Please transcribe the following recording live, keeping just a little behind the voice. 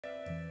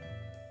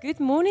Good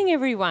morning,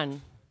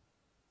 everyone.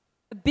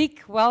 A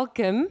big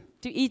welcome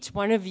to each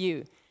one of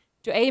you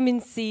to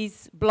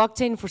AMNC's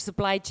Blockchain for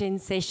Supply Chain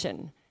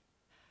session.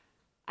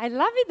 I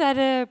love it that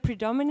a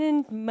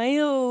predominant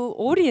male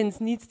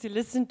audience needs to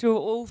listen to an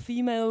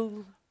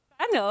all-female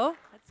panel.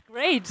 That's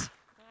great,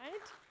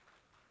 right?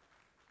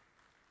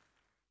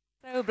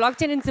 So,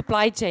 blockchain and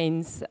supply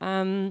chains.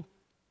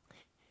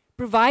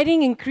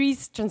 Providing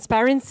increased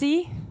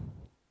transparency,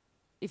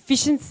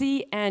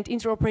 efficiency, and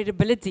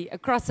interoperability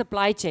across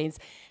supply chains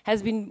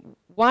has been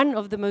one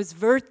of the most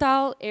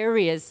fertile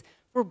areas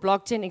for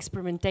blockchain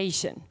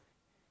experimentation.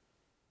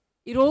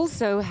 It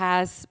also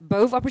has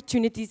both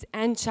opportunities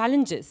and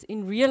challenges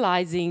in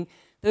realizing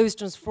those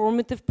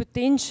transformative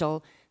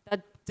potential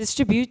that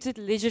distributed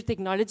ledger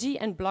technology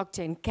and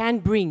blockchain can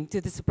bring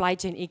to the supply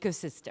chain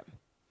ecosystem.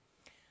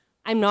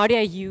 I'm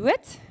Nadia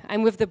Hewitt.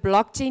 I'm with the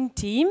blockchain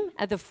team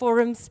at the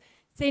Forum's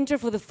Center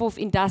for the Fourth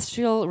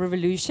Industrial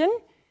Revolution.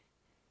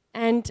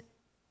 And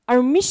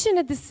our mission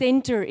at the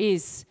center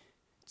is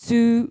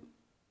to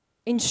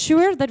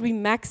ensure that we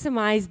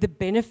maximize the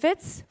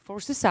benefits for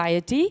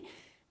society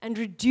and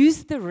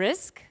reduce the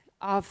risk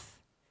of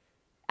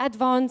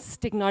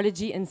advanced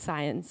technology and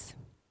science.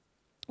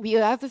 We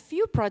have a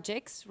few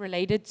projects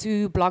related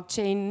to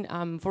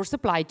blockchain for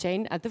supply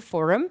chain at the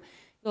forum.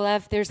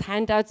 There's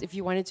handouts if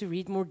you wanted to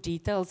read more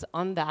details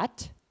on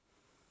that.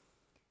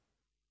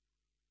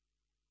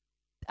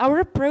 Our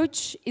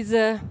approach is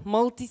a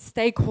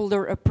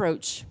multi-stakeholder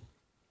approach.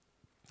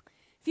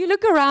 If you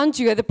look around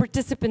you at the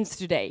participants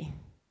today,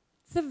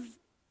 it's a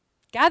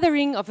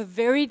gathering of a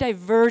very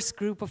diverse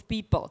group of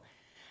people.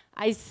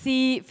 I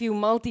see a few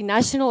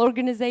multinational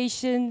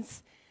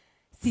organizations,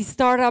 see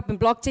startup and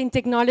blockchain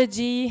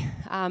technology,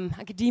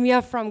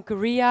 academia from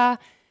Korea,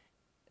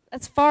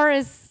 as far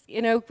as,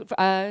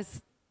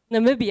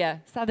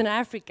 Namibia, Southern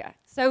Africa.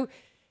 So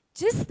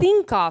just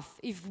think of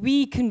if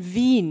we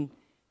convene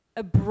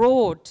a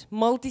broad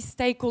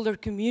multi-stakeholder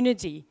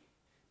community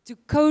to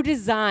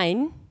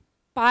co-design,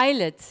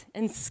 pilot,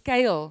 and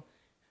scale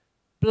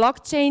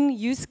blockchain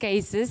use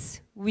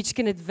cases which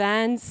can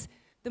advance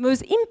the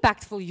most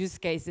impactful use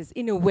cases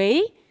in a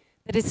way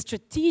that is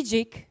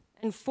strategic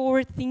and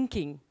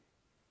forward-thinking,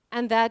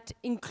 and that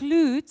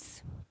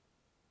includes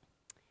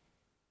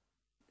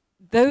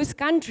those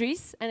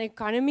countries and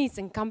economies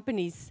and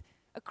companies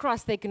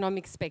across the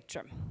economic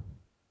spectrum.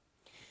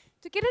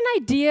 To get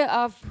an idea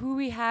of who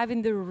we have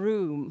in the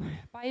room,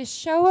 by a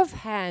show of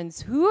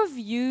hands, who of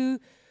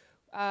you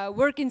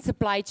work in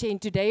supply chain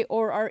today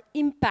or are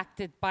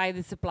impacted by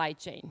the supply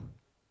chain?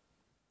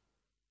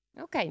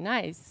 Okay,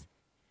 nice.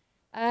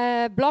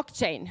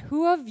 Blockchain.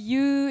 Who of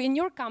you in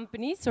your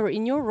companies or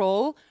in your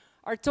role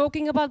are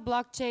talking about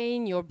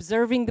blockchain, you're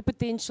observing the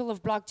potential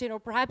of blockchain, or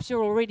perhaps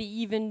you're already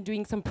even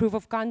doing some proof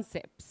of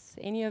concepts?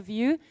 Any of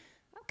you?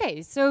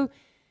 Okay, so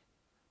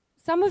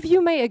some of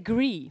you may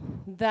agree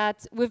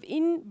that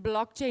within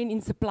blockchain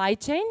in supply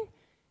chain,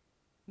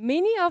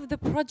 many of the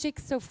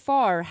projects so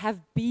far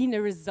have been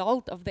a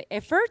result of the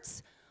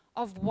efforts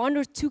of one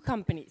or two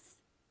companies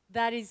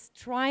that is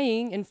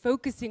trying and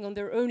focusing on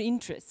their own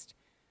interest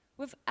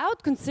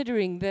without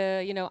considering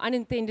the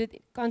unintended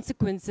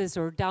consequences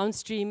or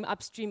downstream,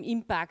 upstream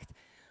impact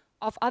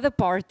of other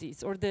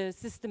parties or the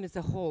system as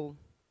a whole.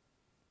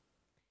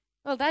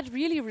 Well, that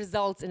really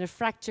results in a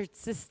fractured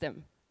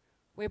system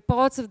where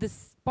parts of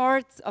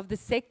the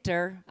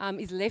sector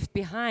is left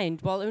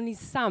behind, while only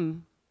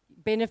some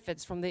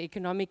benefits from the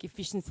economic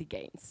efficiency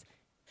gains.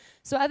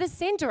 So at the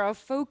center, our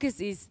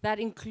focus is that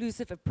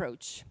inclusive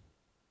approach.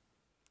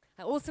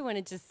 I also want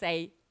to just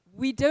say,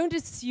 we don't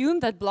assume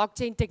that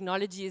blockchain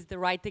technology is the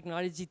right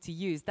technology to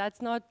use.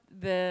 That's not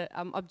the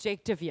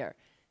objective here.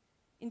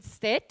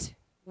 Instead,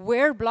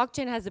 where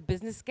blockchain has a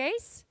business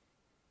case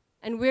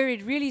and where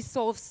it really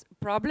solves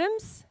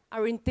problems,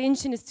 our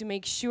intention is to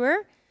make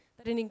sure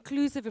that an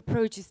inclusive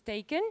approach is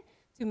taken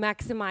to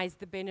maximize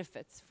the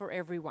benefits for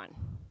everyone.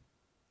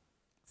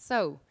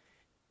 So,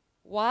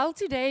 while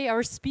today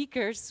our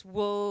speakers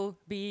will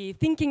be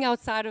thinking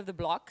outside of the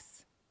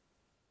blocks,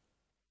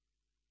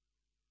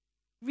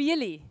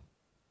 really,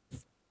 the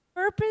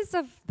purpose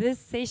of this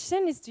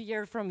session is to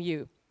hear from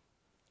you.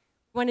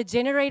 We want to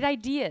generate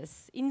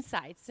ideas,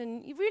 insights,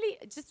 and really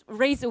just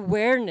raise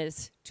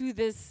awareness to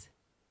this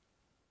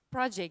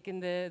project in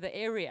the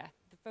area,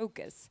 the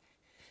focus.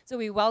 So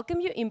we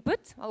welcome your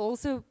input. I'll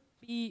also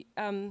be,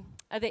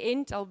 at the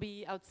end, I'll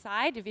be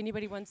outside if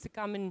anybody wants to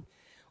come and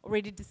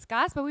already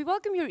discuss, but we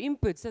welcome your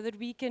input so that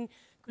we can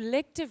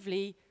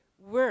collectively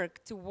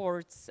work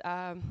towards,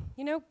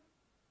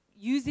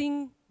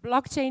 using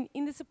blockchain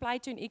in the supply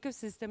chain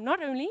ecosystem,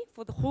 not only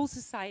for the whole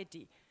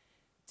society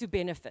to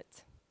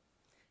benefit.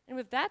 And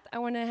with that, I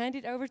want to hand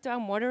it over to our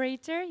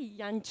moderator,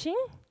 Yanqing.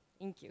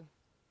 Thank you.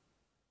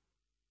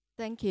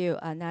 Thank you,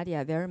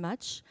 Nadia, very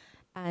much.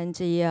 And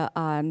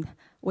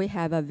we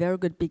have a very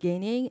good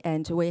beginning,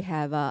 and we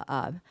have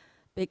a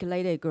big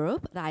lady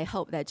group. I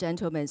hope that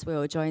gentlemen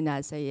will join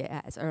us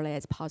as early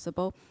as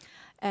possible.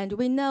 And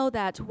we know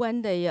that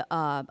when the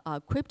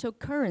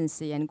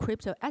cryptocurrency and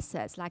crypto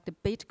assets like the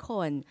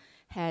Bitcoin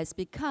has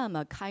become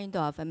a kind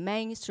of a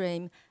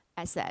mainstream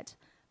asset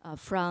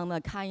from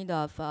a kind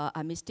of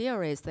a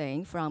mysterious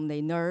thing from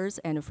the nerds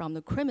and from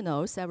the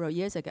criminals several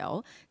years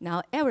ago.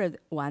 Now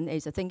everyone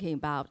is talking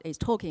about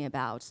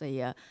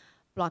the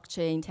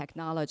blockchain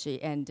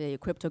technology and the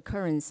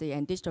cryptocurrency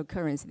and digital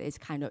currency, these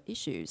kind of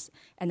issues,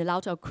 and a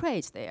lot of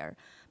craze there.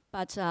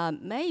 But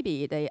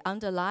maybe the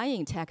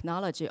underlying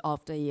technology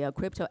of the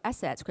crypto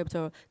assets,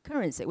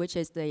 cryptocurrency, which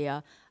is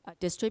the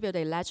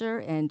distributed ledger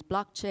and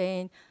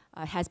blockchain,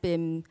 has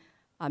been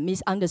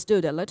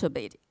misunderstood a little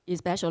bit,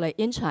 especially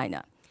in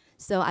China.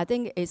 So I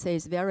think it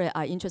is very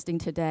interesting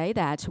today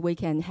that we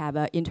can have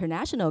an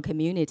international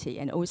community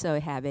and also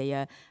have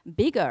a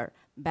bigger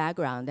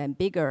background and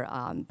bigger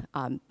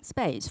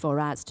space for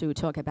us to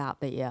talk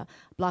about the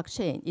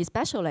blockchain,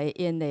 especially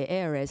in the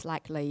areas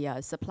like the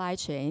supply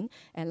chain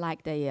and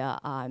like the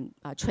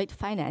trade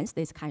finance,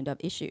 these kind of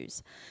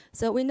issues.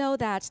 So we know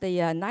that the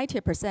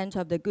 90%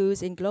 of the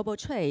goods in global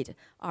trade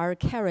are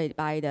carried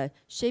by the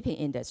shipping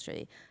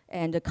industry,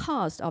 and the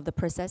cost of the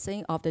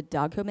processing of the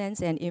documents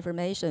and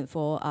information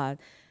for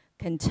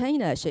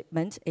container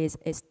shipment is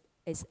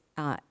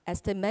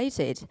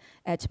estimated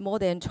at more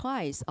than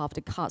twice of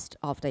the cost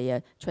of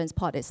the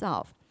transport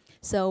itself.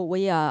 So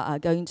we are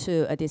going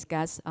to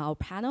discuss our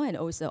panel, and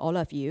also all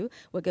of you,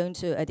 we're going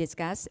to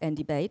discuss and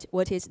debate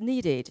what is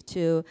needed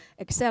to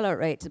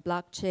accelerate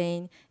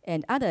blockchain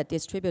and other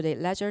distributed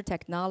ledger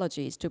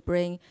technologies to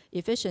bring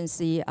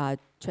efficiency,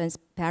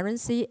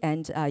 transparency,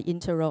 and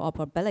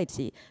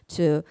interoperability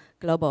to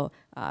global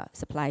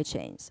supply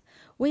chains.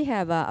 We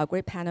have a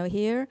great panel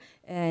here,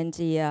 and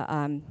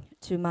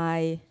to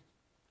my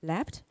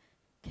left,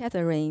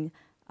 Catherine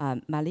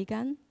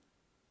Maligan.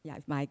 Yeah,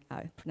 if my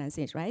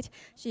pronunciation is right.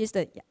 She's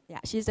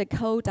the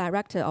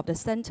co-director of the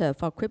Center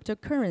for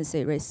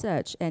Cryptocurrency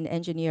Research and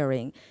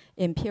Engineering,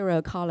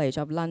 Imperial College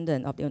of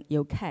London of the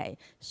UK.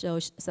 So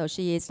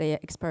she is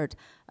the expert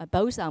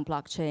both on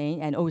blockchain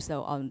and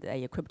also on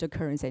the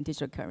cryptocurrency and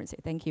digital currency.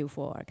 Thank you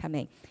for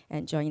coming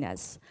and joining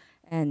us.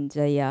 And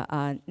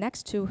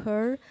next to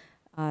her,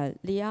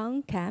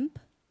 Leanne Kemp.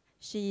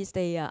 She is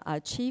the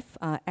Chief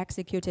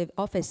Executive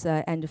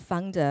Officer and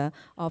founder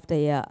of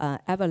the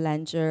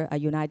Everledger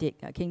United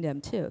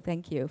Kingdom too.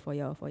 Thank you for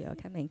your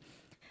coming.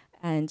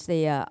 And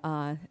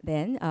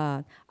then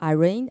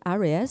Irene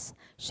Arias,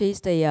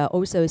 she's the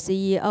also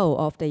CEO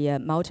of the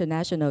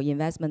Multinational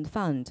Investment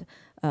Fund,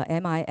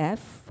 MIF,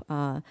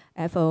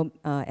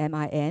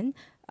 FOMIN,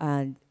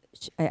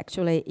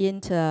 actually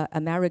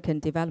Inter-American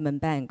Development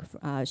Bank.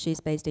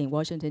 She's based in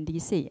Washington,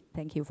 DC.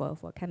 Thank you for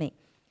coming.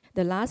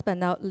 The last but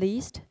not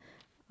least,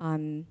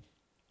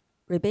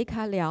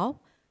 Rebecca Liao.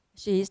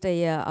 She is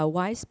the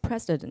Vice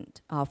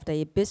President of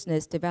the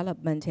Business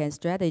Development and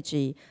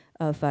Strategy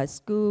of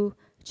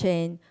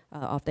Skuchain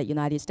of the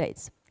United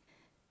States.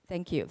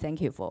 Thank you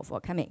for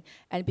coming.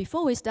 And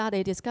before we start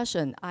a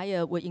discussion,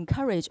 I would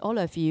encourage all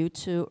of you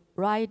to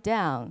write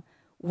down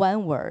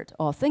one word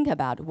or think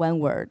about one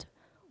word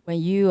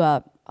when you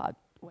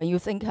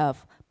think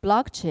of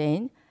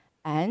blockchain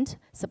and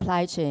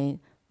supply chain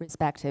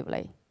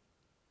respectively.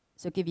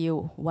 So give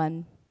you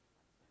 1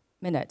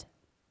 minute.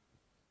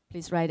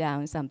 Please write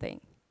down something.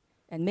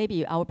 And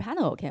maybe our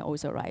panel can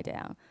also write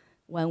down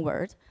one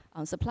word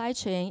on supply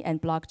chain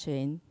and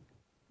blockchain,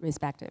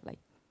 respectively,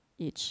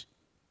 each.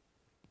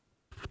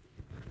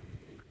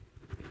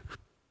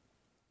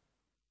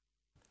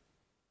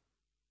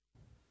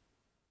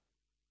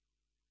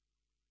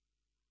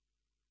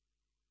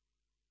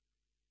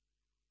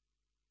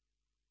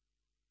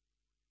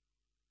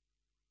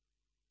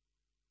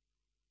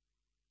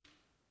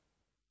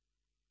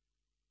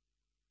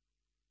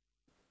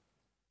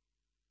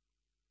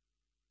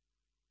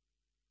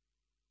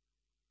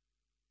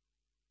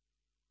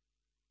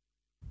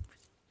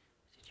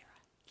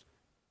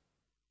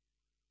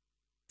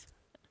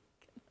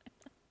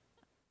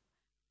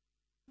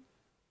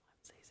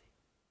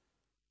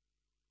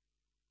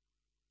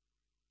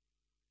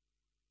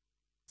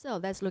 So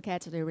let's look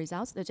at the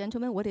results. The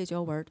gentleman, what is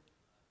your word?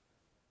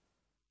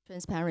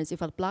 Transparency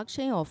for the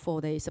blockchain or for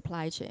the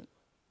supply chain?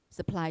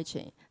 Supply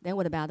chain. Then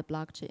what about the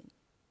blockchain?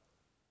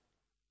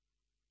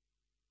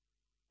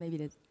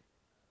 Maybe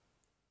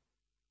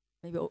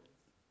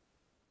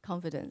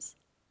confidence.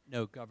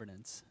 No,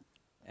 governance.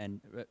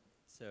 And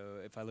so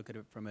if I look at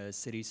it from a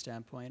city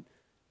standpoint,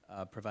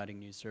 providing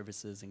new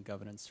services and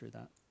governance through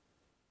that.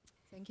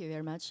 Thank you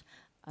very much.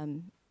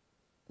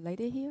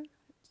 Lady here?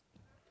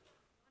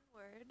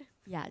 Word.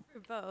 Yeah. For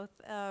both.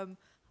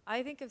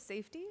 I think of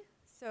safety.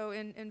 So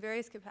in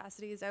various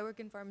capacities, I work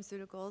in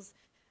pharmaceuticals,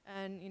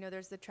 and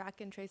there's the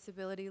track and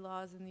traceability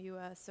laws in the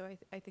U.S. So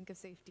I think of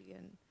safety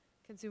and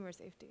consumer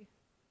safety.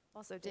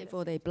 Also data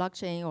for the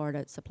blockchain or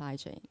the supply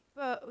chain?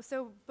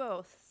 So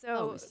both.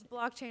 So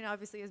blockchain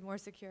obviously is more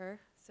secure.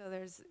 So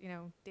there's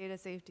data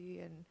safety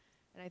and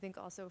I think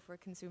also for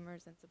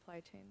consumers and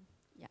supply chain.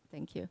 Yeah,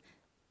 thank you.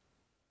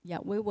 Yeah,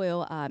 we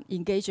will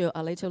engage you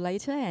a little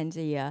later and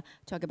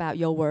talk about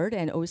your word,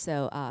 and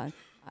also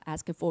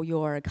ask for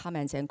your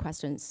comments and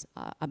questions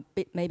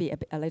maybe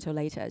a little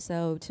later.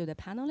 So to the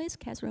panelists,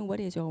 Catherine, what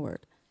is your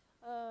word?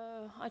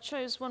 I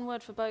chose one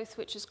word for both,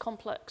 which is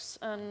complex,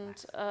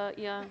 and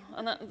yeah,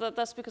 and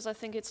that's because I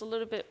think it's a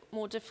little bit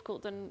more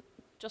difficult than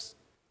just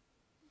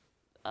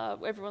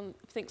everyone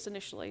thinks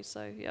initially.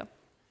 So yeah.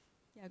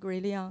 Yeah,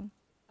 agree, Leanne.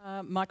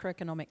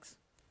 Microeconomics.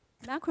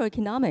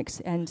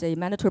 Macroeconomics and a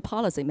monetary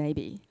policy,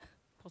 maybe.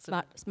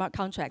 Possibly. Smart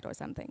contract or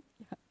something.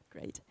 Yeah,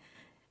 great.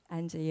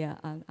 And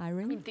Irene? I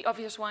mean, the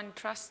obvious one,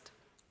 trust.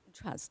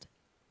 Trust.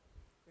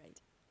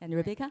 Great. And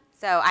Rebecca?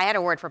 So I had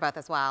a word for both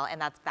as well,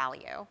 and that's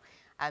value.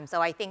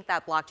 So I think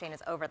that blockchain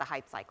is over the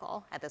hype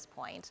cycle at this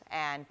point,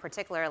 and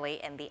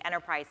particularly in the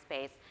enterprise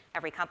space,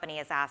 every company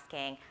is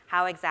asking,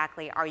 how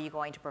exactly are you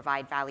going to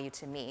provide value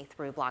to me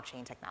through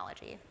blockchain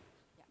technology?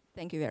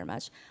 Thank you very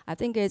much. I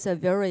think it's a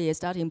very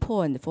starting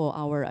point for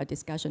our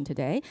discussion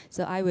today.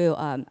 So I will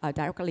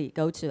directly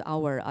go to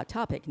our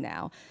topic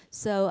now.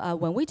 So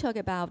when we talk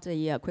about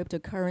the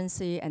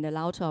cryptocurrency and a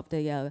lot of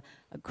the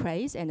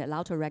craze and a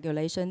lot of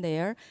regulation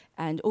there,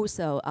 and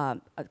also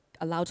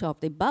a lot of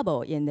the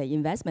bubble in the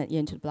investment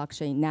into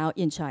blockchain now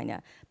in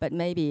China, but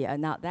maybe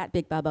not that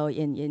big bubble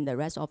in the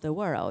rest of the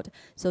world.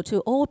 So to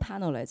all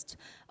panelists,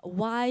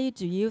 why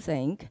do you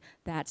think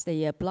that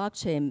the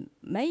blockchain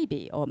may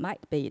be or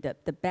might be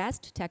the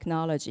best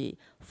technology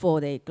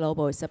for the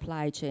global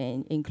supply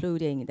chain,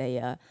 including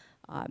the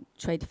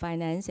trade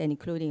finance and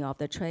including of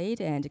the trade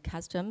and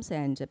customs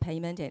and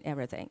payment and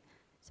everything?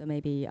 So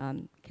maybe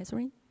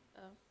Catherine?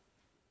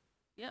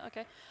 Yeah,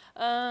 okay.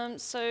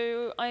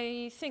 So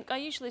I think I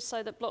usually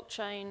say that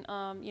blockchain,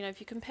 you know, if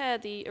you compare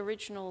the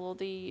original or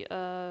the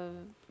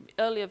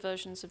earlier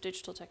versions of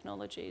digital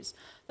technologies,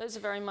 those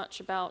are very much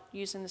about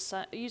using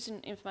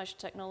information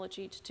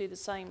technology to do the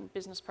same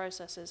business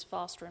processes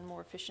faster and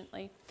more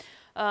efficiently.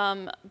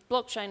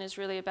 Blockchain is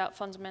really about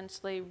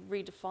fundamentally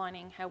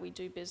redefining how we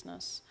do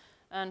business.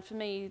 And for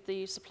me,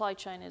 the supply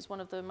chain is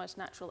one of the most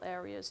natural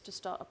areas to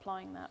start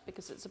applying that,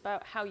 because it's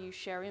about how you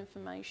share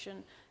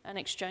information and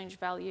exchange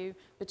value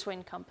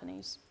between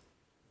companies.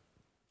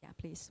 Yeah,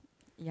 please.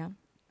 Yeah.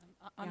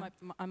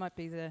 I might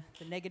be the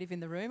negative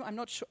in the room. I'm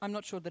not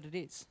sure that it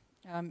is.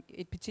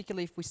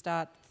 Particularly if we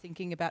start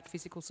thinking about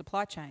physical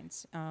supply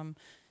chains.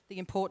 The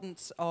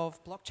importance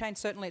of blockchain,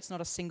 certainly it's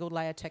not a single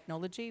layer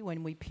technology.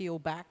 When we peel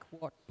back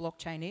what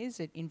blockchain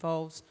is, it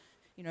involves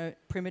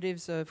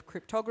primitives of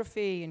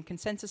cryptography and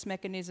consensus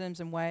mechanisms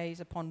and ways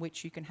upon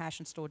which you can hash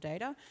and store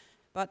data.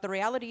 But the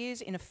reality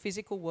is, in a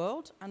physical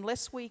world,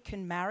 unless we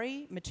can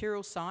marry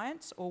material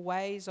science or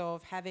ways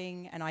of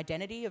having an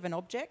identity of an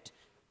object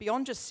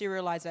beyond just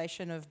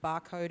serialization of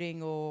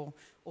barcoding or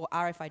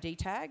RFID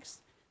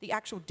tags, the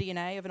actual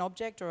DNA of an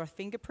object or a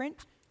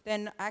fingerprint,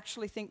 then I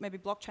actually think maybe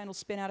blockchain will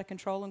spin out of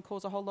control and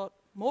cause a whole lot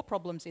more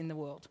problems in the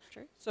world.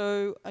 True.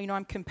 So,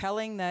 I'm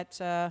compelling that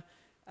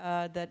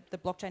that the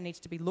blockchain needs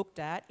to be looked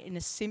at in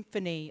a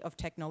symphony of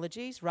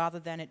technologies rather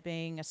than it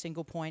being a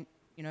single point,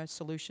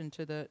 solution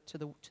to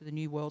the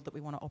new world that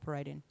we want to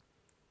operate in.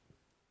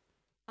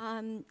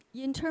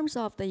 In terms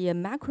of the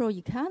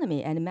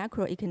macroeconomy and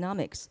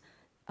macroeconomics,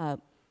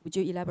 would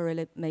you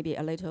elaborate maybe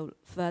a little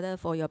further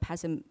for your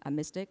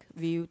pessimistic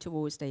view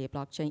towards the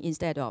blockchain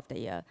instead of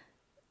the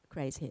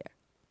craze here?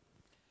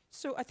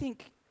 So I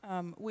think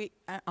I'm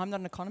not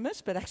an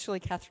economist, but actually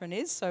Catherine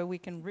is, so we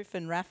can riff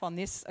and raff on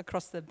this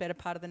across the better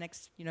part of the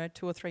next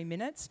 2 or 3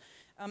 minutes.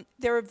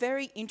 There are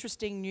very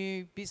interesting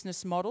new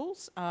business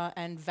models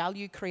and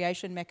value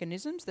creation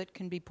mechanisms that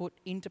can be put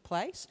into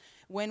place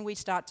when we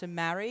start to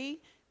marry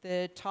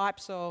the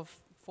types of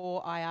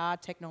 4IR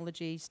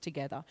technologies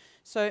together.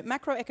 So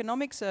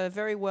macroeconomics are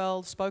very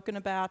well spoken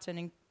about and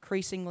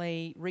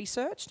increasingly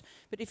researched,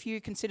 but if you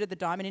consider the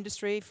diamond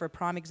industry for a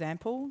prime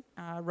example,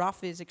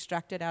 rough is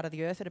extracted out of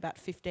the earth at about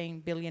 15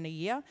 billion a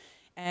year,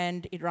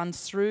 and it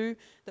runs through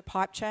the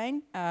pipe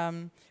chain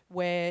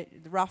where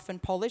the rough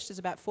and polished is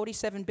about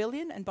 47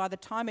 billion, and by the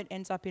time it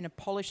ends up in a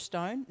polished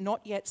stone,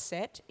 not yet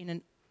set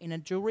in a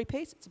jewellery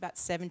piece, it's about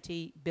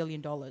 $70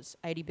 billion,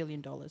 $80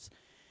 billion.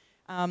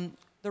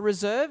 The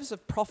reserves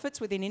of profits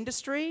within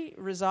industry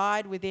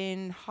reside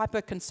within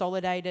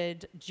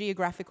hyper-consolidated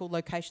geographical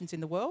locations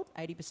in the world.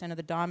 80% of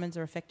the diamonds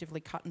are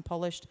effectively cut and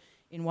polished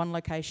in one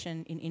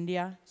location in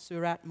India,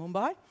 Surat,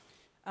 Mumbai.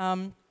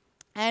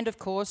 And of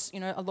course,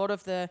 a lot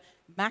of the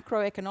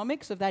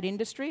macroeconomics of that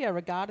industry are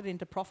regarded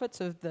into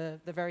profits of the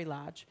very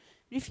large.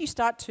 If you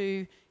start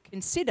to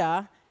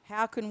consider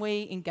how can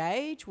we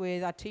engage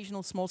with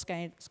artisanal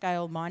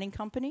small-scale mining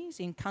companies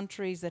in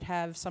countries that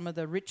have some of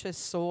the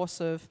richest source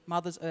of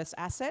Mother Earth's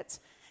assets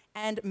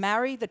and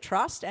marry the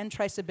trust and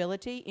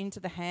traceability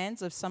into the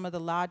hands of some of the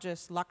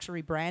largest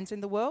luxury brands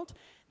in the world,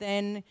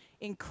 then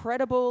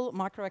incredible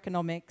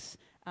microeconomics,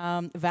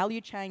 value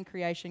chain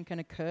creation can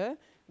occur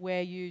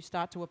where you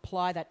start to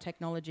apply that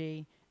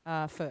technology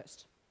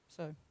first.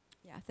 So,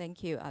 yeah,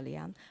 thank you,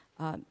 Liao.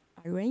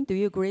 Irene, do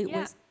you agree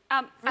with?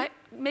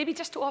 Maybe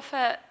just to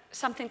offer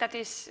something that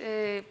is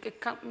a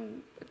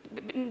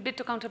bit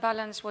to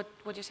counterbalance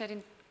what you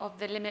said of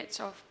the limits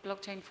of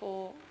blockchain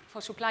for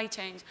supply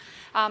chains.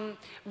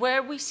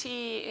 Where we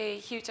see a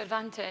huge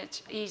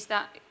advantage is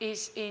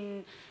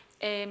in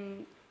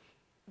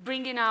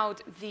bringing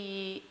out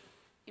the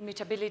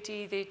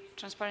immutability, the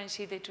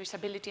transparency, the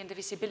traceability, and the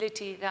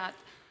visibility that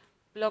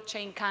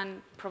blockchain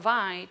can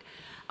provide.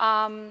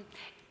 And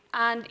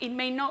it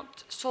may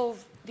not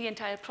solve the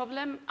entire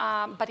problem,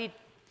 but it,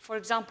 for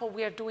example,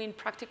 we are doing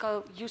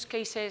practical use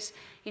cases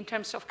in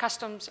terms of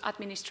customs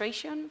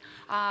administration.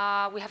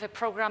 We have a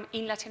program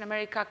in Latin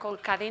America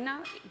called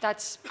Cadena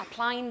that's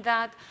applying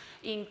that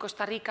in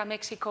Costa Rica,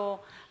 Mexico,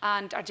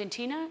 and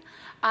Argentina.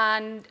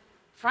 And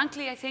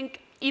frankly, I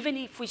think even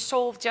if we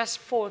solve just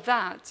for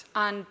that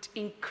and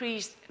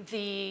increase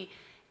the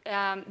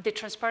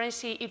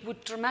transparency, it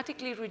would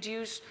dramatically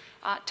reduce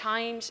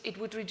times, it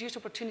would reduce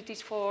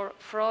opportunities for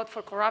fraud,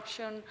 for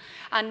corruption.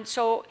 And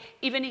so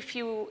even if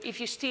you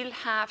still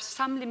have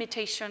some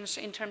limitations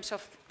in terms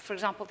of, for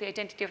example, the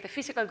identity of the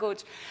physical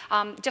goods,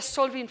 just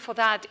solving for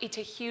that, it's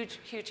a huge,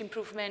 huge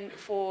improvement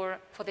for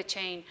the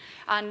chain.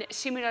 And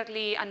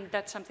similarly, and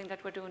that's something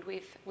that we're doing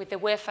with the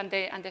WEF and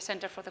the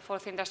Center for the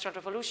Fourth Industrial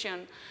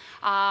Revolution,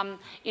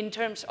 in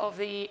terms of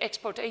the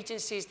export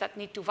agencies that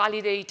need to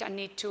validate and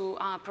need to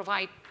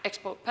provide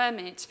export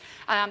permits.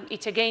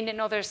 It's again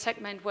another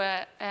segment where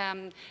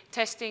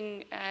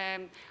testing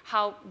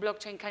how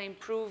blockchain can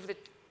improve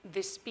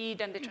the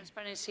speed and the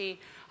transparency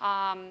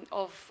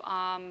of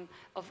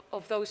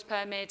those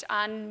permits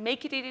and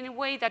make it in a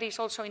way that is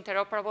also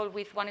interoperable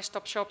with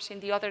one-stop shops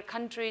in the other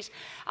countries.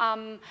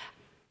 I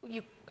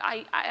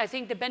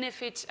think the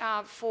benefits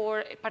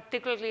for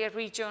particularly a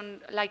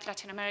region like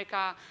Latin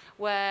America,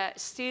 where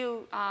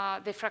still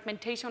the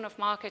fragmentation of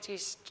markets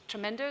is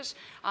tremendous,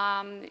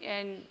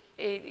 and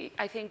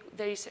I think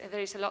there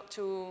is a lot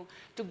to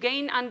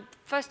gain, and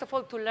first of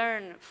all to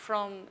learn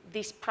from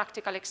these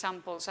practical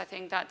examples. I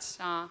think that's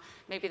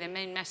maybe the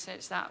main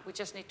message, that we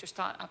just need to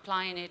start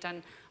applying it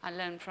and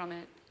learn from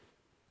it.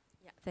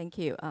 Yeah, thank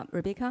you.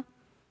 Rebecca?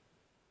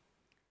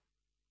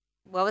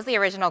 What was the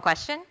original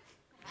question?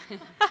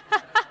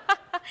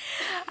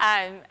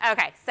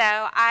 Okay,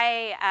 so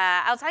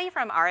I'll tell you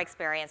from our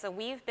experience. So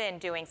we've been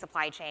doing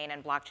supply chain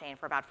and blockchain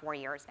for about 4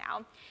 years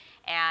now.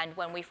 And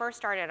when we first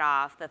started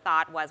off, the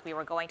thought was we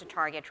were going to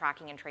target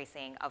tracking and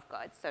tracing of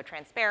goods. So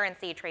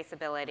transparency,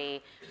 traceability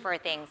for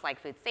things like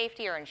food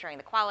safety or ensuring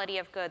the quality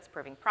of goods,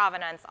 proving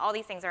provenance. All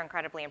these things are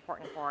incredibly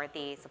important for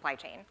the supply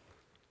chain.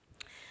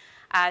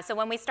 So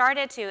when we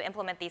started to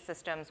implement these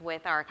systems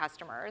with our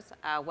customers,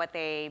 what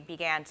they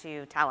began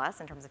to tell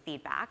us in terms of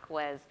feedback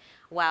was,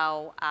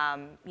 well,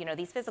 you know,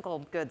 these physical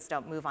goods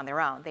don't move on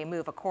their own. They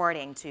move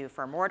according to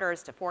firm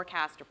orders, to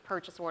forecast, to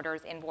purchase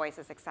orders,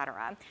 invoices, et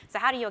cetera. So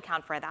how do you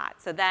account for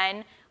that? So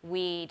then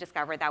we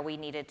discovered that we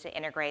needed to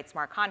integrate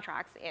smart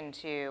contracts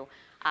into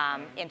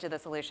the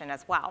solution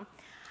as well.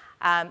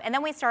 And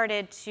then we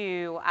started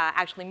to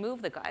actually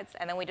move the goods,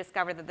 and then we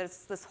discovered that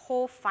there's this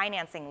whole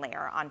financing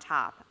layer on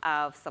top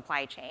of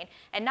supply chain.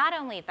 And not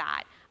only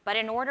that, but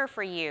in order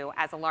for you,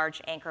 as a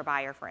large anchor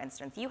buyer, for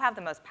instance, you have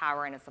the most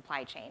power in a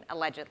supply chain,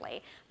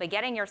 allegedly. But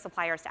getting your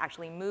suppliers to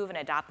actually move and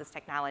adopt this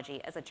technology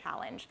is a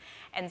challenge.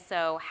 And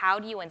so how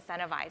do you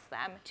incentivize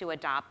them to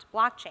adopt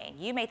blockchain?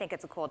 You may think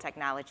it's a cool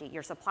technology.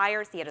 Your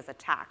suppliers see it as a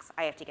tax.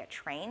 I have to get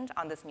trained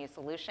on this new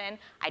solution.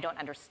 I don't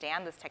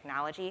understand this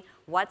technology.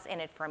 What's in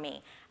it for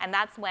me? And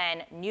that's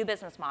when new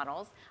business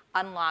models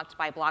unlocked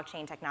by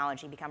blockchain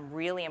technology become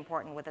really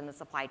important within the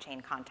supply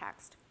chain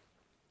context.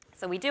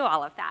 So we do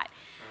all of that.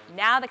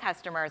 Now the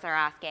customers are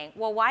asking,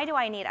 well, why do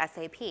I need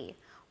SAP?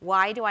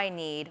 Why do I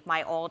need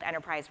my old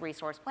enterprise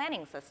resource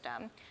planning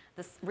system?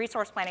 This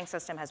resource planning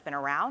system has been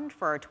around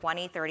for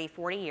 20, 30,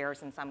 40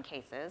 years in some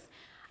cases.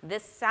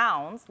 This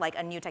sounds like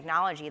a new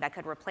technology that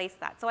could replace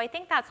that. So I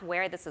think that's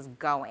where this is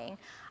going,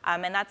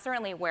 and that's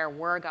certainly where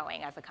we're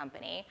going as a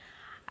company.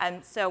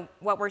 So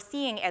what we're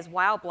seeing is,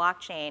 while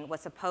blockchain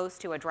was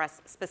supposed to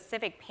address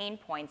specific pain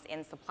points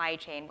in supply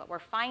chain, what we're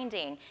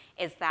finding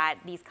is that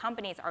these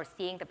companies are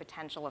seeing the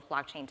potential of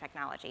blockchain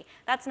technology.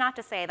 That's not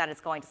to say that it's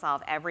going to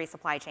solve every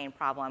supply chain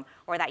problem,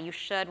 or that you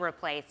should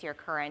replace your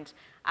current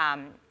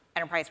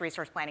enterprise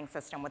resource planning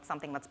system with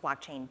something that's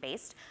blockchain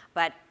based.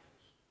 But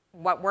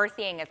what we're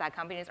seeing is that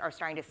companies are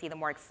starting to see the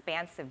more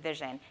expansive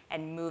vision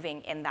and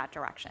moving in that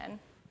direction.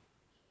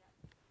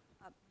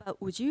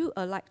 Would you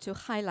like to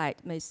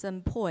highlight maybe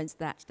some points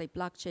that the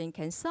blockchain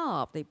can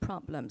solve the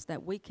problems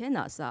that we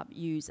cannot solve,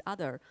 use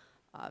other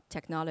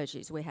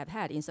technologies we have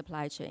had in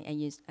supply chain,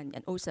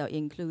 and also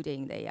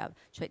including the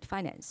trade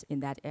finance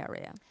in that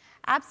area?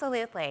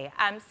 Absolutely.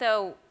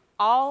 So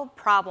all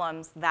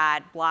problems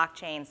that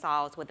blockchain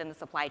solves within the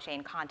supply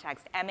chain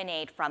context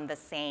emanate from the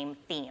same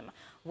theme,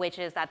 which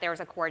is that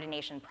there's a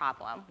coordination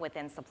problem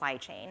within supply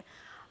chain.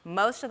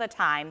 Most of the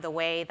time, the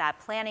way that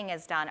planning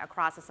is done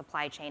across a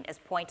supply chain is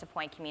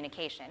point-to-point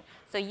communication.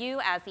 So you,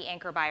 as the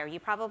anchor buyer,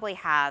 you probably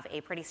have a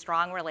pretty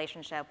strong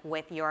relationship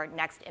with your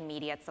next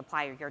immediate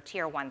supplier, your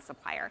tier 1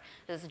 supplier.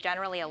 This is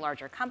generally a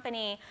larger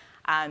company,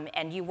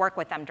 and you work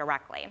with them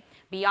directly.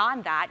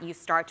 Beyond that, you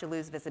start to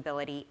lose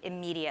visibility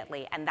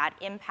immediately, and that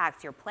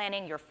impacts your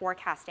planning, your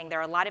forecasting. There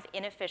are a lot of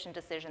inefficient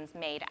decisions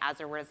made as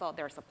a result.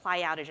 There are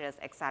supply outages,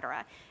 et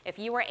cetera. If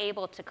you were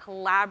able to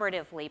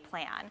collaboratively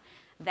plan,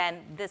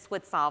 then this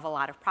would solve a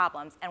lot of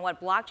problems. And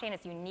what blockchain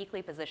is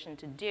uniquely positioned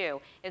to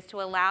do is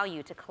to allow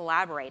you to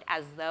collaborate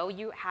as though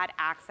you had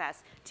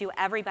access to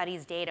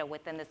everybody's data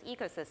within this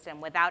ecosystem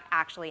without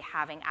actually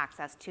having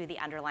access to the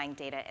underlying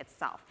data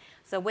itself.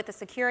 So with the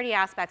security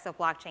aspects of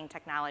blockchain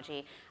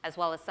technology, as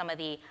well as some of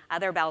the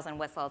other bells and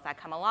whistles that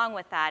come along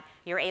with that,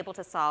 you're able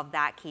to solve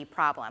that key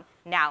problem.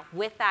 Now,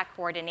 with that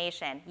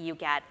coordination, you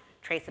get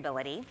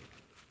traceability,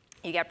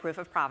 you get proof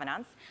of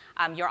provenance.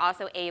 You're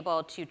also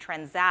able to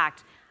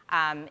transact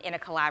in a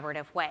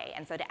collaborative way,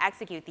 and so to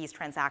execute these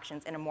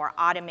transactions in a more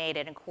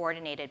automated and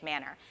coordinated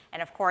manner.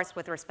 And of course,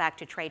 with respect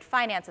to trade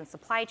finance and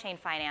supply chain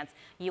finance,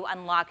 you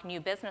unlock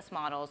new business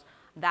models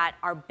that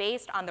are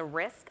based on the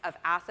risk of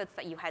assets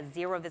that you had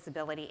zero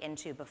visibility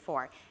into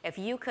before. If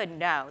you could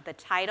know the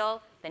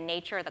title, the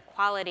nature, the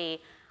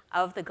quality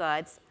of the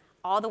goods,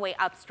 all the way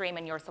upstream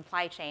in your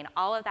supply chain,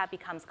 all of that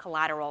becomes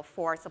collateral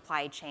for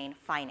supply chain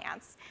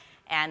finance.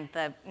 And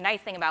the nice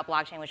thing about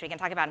blockchain, which we can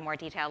talk about in more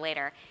detail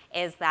later,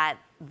 is that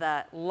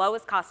the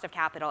lowest cost of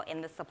capital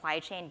in the supply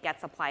chain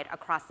gets applied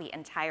across the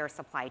entire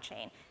supply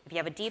chain. If you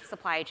have a deep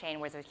supply chain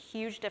where there's a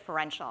huge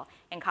differential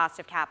in cost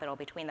of capital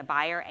between the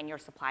buyer and your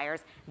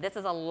suppliers, this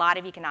is a lot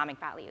of economic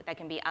value that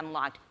can be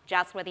unlocked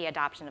just with the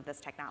adoption of this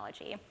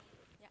technology.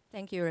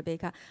 Thank you,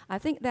 Rebecca. I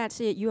think that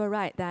you are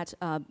right that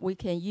we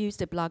can use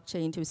the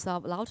blockchain to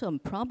solve a lot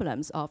of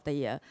problems of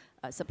the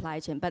supply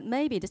chain. But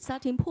maybe the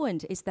starting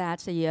point is that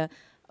the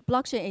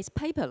blockchain is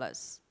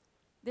paperless.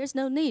 There's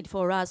no need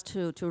for us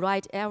to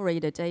write every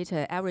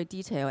data, every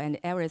detail, and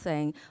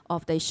everything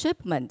of the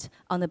shipment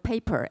on the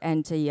paper,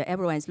 and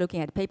everyone's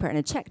looking at the paper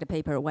and check the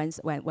paper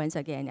once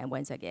again and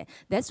once again.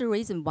 That's the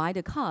reason why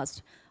the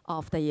cost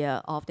of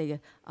the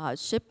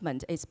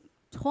shipment is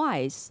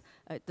twice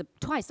the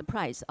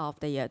price of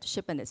the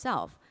shipment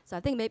itself. So I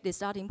think maybe the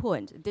starting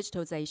point,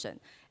 digitalization.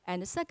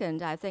 And the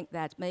second, I think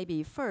that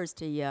maybe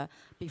first,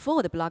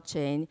 before the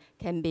blockchain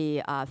can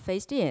be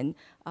phased in,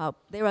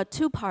 there are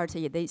two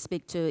parties, they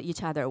speak to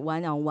each other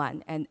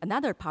one-on-one, and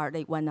another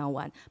party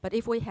one-on-one. But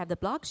if we have the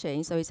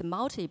blockchain, so it's a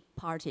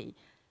multi-party,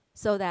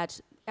 so that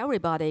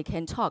everybody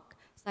can talk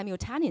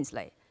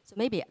simultaneously. So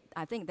maybe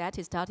I think that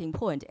is starting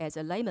point as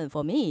a layman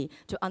for me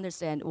to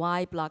understand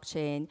why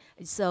blockchain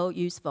is so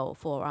useful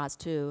for us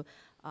to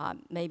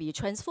maybe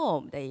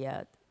transform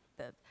the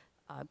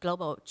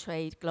global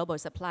trade, global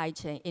supply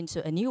chain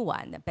into a new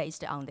one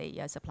based on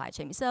the supply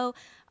chain. So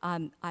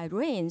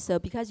Irene, so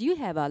because you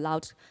have a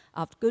lot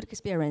of good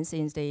experience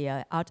in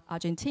the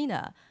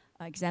Argentina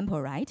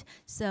example, right?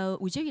 So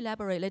would you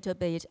elaborate a little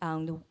bit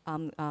on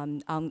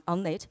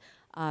it?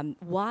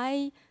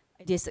 Why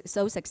it is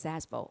so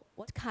successful?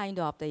 What kind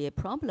of the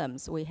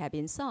problems we have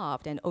been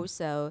solved, and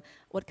also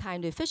what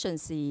kind of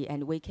efficiency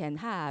and we can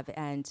have,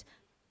 and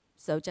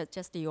so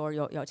just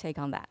your take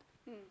on that.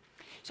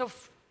 So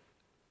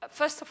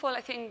first of all,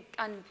 I think,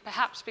 and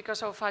perhaps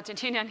because of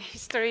Argentinian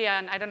history,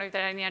 and I don't know if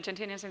there are any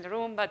Argentinians in the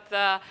room, but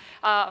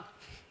not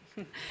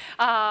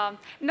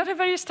a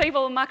very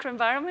stable macro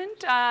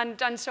environment,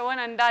 and so on,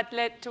 and that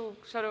led to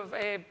sort of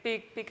a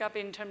big pickup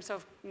in terms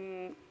of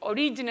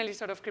originally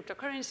sort of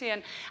cryptocurrency,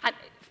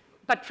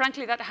 but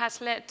frankly, that has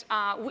led,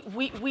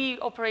 we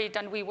operate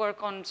and we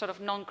work on sort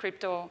of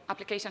non-crypto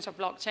applications of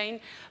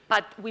blockchain,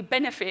 but we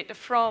benefit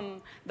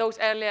from those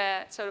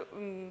earlier sort of,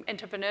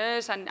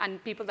 entrepreneurs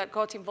and people that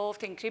got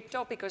involved in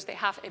crypto because they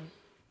have a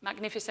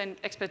magnificent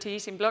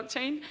expertise in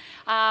blockchain.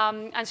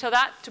 And so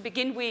that, to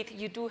begin with,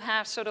 you do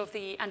have sort of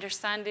the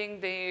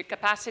understanding, the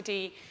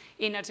capacity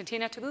in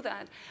Argentina to do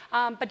that.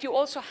 But you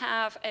also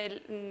have,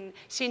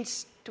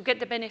 since to get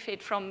the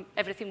benefit from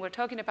everything we're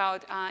talking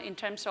about in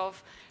terms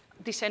of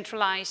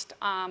decentralized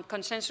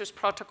consensus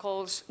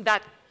protocols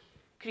that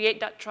create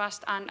that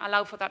trust and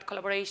allow for that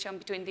collaboration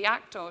between the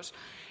actors,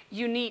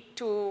 you need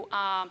to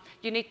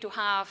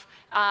have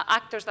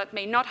actors that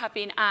may not have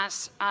been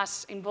as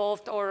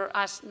involved or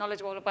as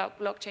knowledgeable about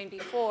blockchain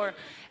before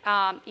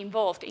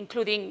involved,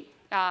 including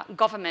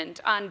government.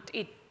 And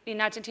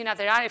in Argentina,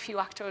 there are a few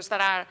actors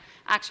that are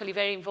actually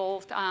very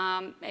involved.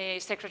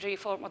 Secretary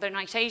for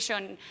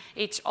Modernization,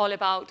 it's all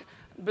about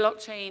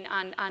blockchain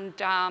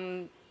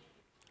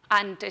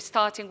and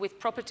starting with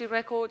property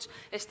records,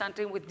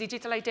 starting with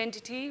digital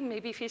identity,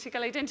 maybe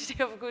physical identity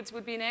of goods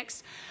would be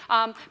next.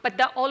 But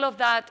all of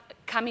that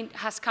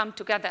has come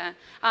together.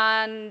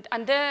 And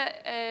there,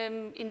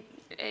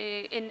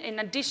 in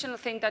additional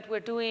thing that we're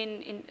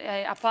doing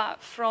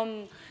apart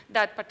from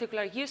that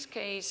particular use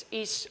case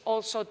is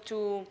also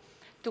to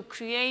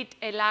create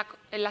a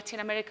Latin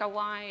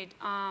America-wide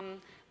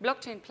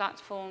blockchain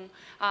platform.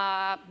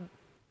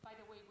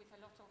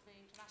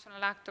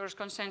 Actors,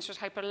 Consensus,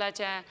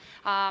 Hyperledger,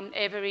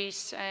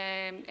 Everest,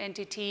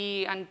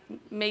 NTT, and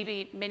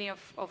maybe many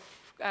of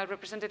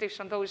representatives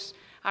from those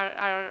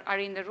are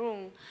in the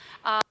room.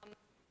 In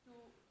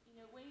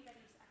a way that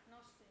is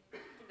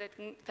agnostic to the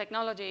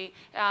technology,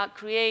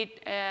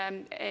 create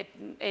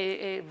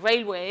a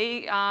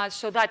railway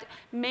so that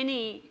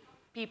many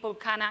people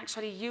can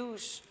actually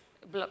use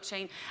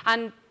blockchain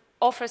and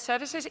offer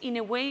services in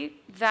a way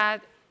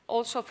that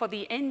also for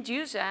the end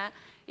user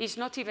it's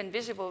not even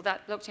visible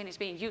that blockchain is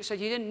being used. So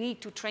you don't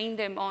need to train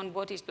them on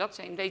what is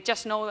blockchain. They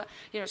just know that,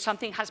 you know,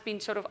 something has been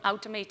sort of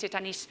automated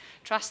and is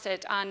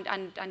trusted,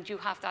 and you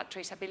have that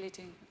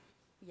traceability.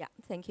 Yeah,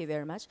 thank you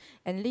very much.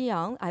 And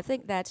Leon, I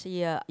think that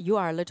you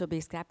are a little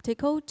bit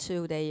skeptical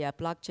to the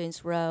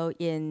blockchain's role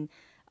in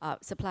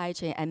supply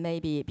chain and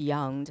maybe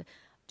beyond.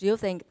 Do you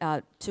think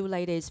two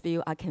ladies'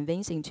 view are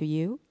convincing to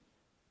you?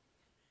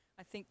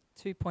 I think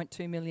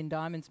 2.2 million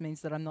diamonds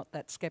means that I'm not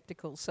that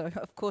skeptical. So,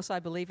 of course, I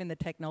believe in the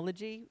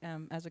technology.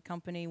 As a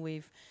company,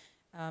 we've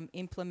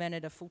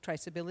implemented a full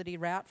traceability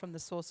route from the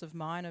source of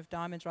mine of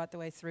diamonds right the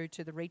way through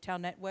to the retail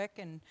network.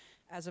 And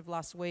as of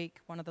last week,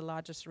 one of the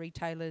largest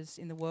retailers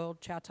in the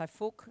world, Chow Tai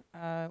Fook,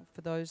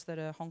 for those that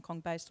are Hong Kong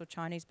based or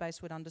Chinese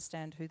based would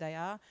understand who they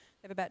are.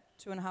 They have about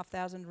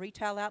 2,500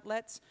 retail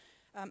outlets,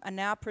 are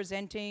now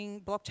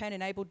presenting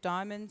blockchain-enabled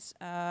diamonds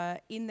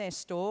in their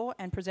store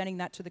and presenting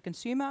that to the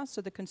consumer,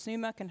 so the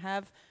consumer can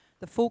have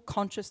the full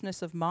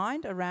consciousness of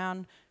mind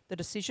around the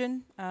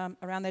decision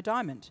around their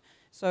diamond.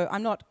 So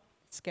I'm not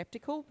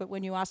skeptical, but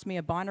when you asked me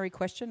a binary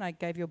question, I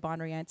gave you a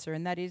binary answer,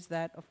 and that is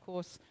that, of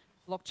course,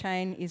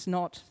 blockchain is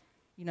not,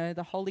 you know,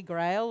 the holy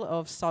grail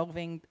of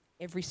solving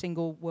every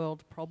single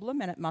world problem,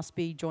 and it must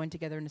be joined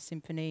together in a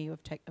symphony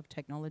of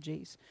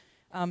technologies.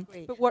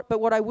 But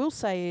what I will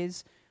say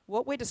is,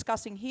 what we're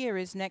discussing here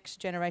is next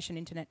generation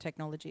internet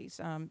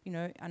technologies, you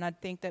know, and I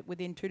think that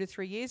within 2 to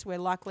 3 years,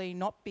 we'll likely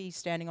not be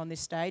standing on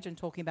this stage and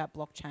talking about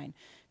blockchain,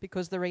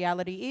 because the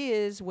reality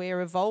is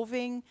we're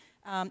evolving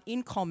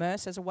in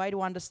commerce as a way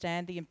to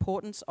understand the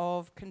importance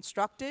of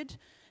constructed,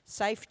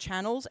 safe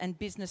channels and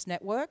business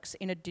networks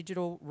in a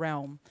digital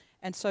realm.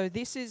 And so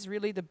this is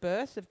really the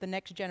birth of the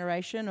next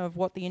generation of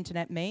what the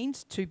internet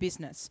means to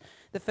business.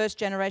 The first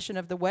generation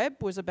of the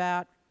web was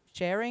about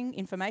sharing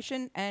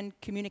information and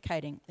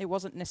communicating. It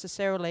wasn't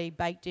necessarily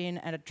baked in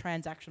at a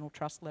transactional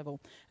trust level.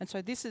 And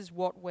so this is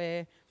what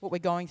we're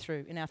going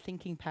through in our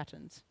thinking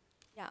patterns.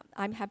 Yeah,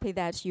 I'm happy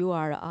that you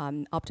are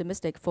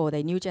optimistic for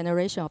the new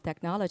generation of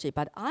technology,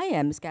 but I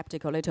am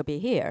skeptical a little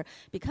bit here,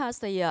 because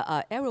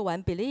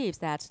everyone believes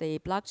that the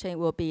blockchain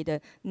will be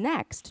the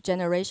next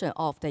generation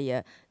of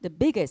the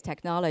biggest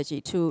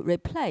technology to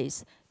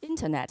replace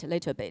internet a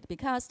little bit,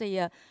 because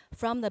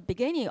from the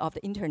beginning of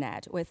the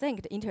internet, we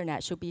think the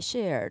internet should be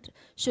shared,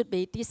 should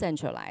be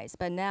decentralized,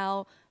 but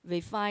now we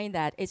find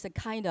that it's a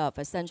kind of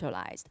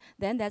centralized.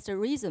 Then that's the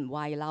reason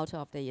why a lot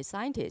of the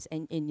scientists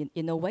and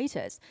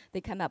innovators,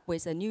 they come up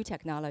with a new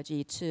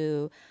technology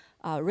to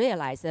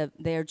realize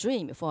their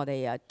dream for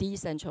the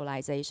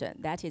decentralization.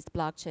 That is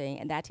blockchain,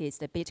 and that is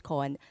the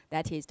Bitcoin,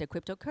 that is the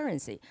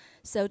cryptocurrency.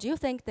 So do you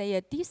think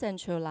the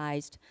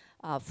decentralized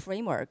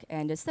framework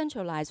and the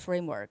centralized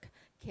framework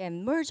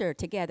can merge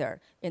together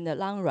in the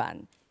long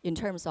run in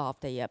terms of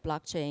the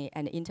blockchain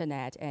and the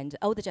internet and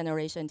old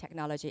generation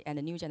technology and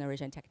the new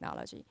generation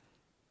technology?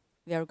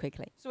 Very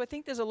quickly. So I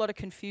think there's a lot of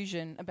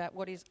confusion about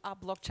what is a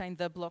blockchain,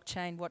 the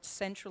blockchain, what's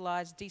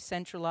centralized,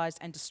 decentralized,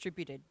 and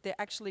distributed. They're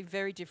actually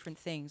very different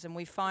things, and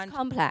we find it's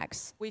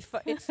complex.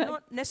 It's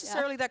not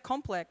necessarily that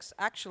complex.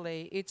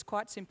 Actually, it's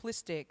quite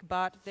simplistic,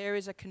 but there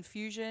is a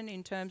confusion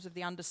in terms of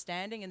the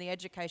understanding and the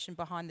education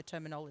behind the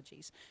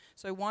terminologies.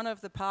 So one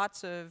of the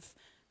parts of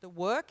the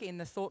work in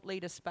the thought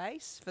leader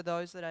space, for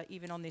those that are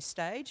even on this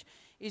stage,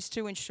 is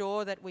to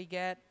ensure that we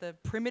get the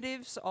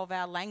primitives of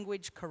our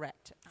language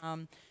correct.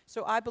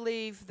 So I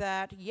believe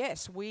that,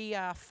 yes, we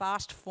are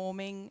fast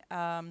forming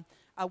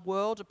a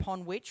world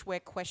upon which we're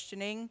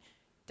questioning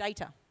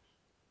data.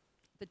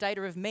 The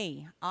data of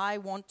me. I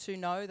want to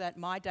know that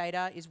my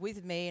data is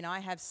with me and I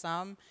have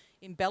some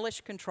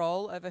embellished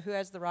control over who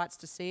has the rights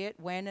to see it,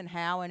 when and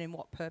how and in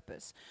what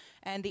purpose.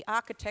 And the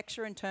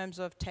architecture in terms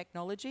of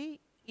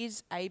technology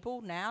is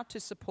able now to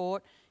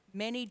support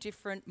many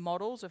different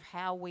models of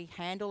how we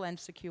handle and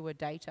secure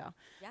data.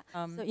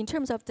 Yeah. So in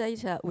terms of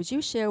data, would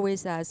you share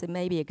with us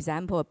maybe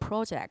example of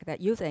project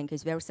that you think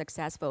is very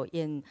successful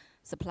in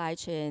supply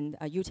chain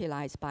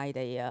utilized by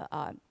the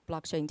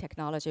blockchain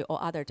technology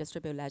or other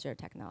distributed ledger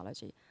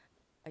technology?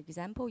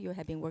 Example, you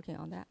have been working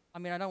on that? I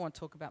mean, I don't want to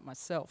talk about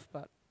myself,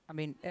 but I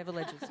mean,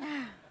 Everledger's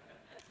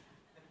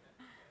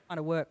kind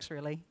of works,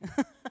 really.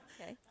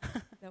 Okay,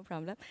 no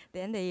problem.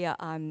 Then the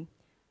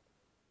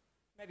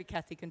maybe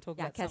Kathy can talk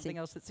about Kathy. something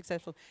else that's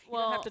successful. You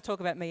Well, don't have to talk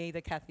about me either,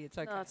 Kathy. It's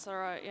okay. No, it's all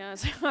right. Yeah,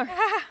 it's all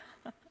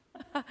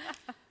right.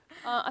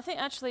 I think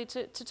actually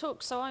to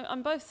talk, so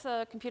I'm both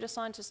a computer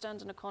scientist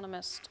and an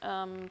economist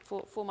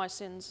for my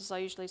sins, as I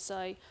usually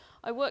say.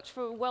 I worked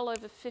for well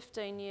over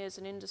 15 years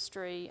in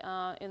industry,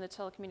 in the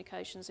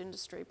telecommunications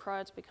industry,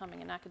 prior to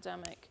becoming an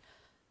academic.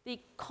 The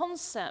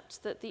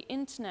concept that the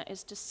internet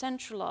is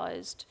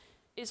decentralized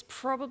is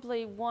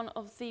probably one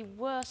of the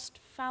worst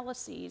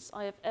fallacies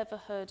I have ever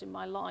heard in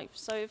my life.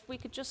 So if we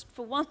could just,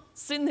 for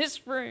once in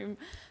this room,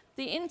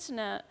 the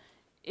internet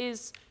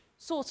is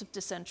sort of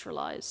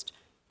decentralized,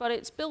 but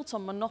it's built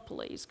on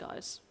monopolies,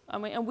 guys. I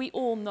mean, and we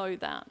all know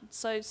that.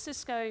 So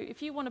Cisco,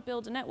 if you want to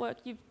build a network,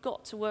 you've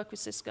got to work with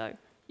Cisco.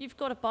 You've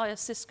got to buy a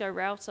Cisco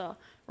router,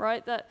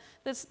 right?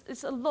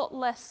 It's a lot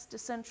less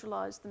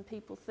decentralized than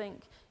people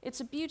think. It's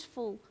a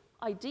beautiful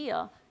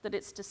idea that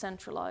it's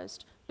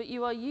decentralized, but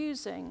you are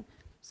using,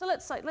 so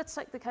let's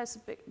take the case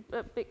of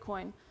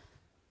Bitcoin.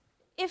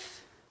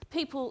 If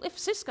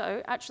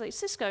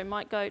Cisco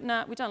might go,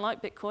 nah, we don't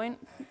like Bitcoin,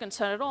 we can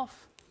turn it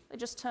off. They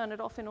just turn it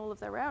off in all of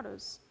their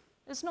routers.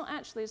 It's not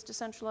actually as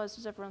decentralized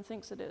as everyone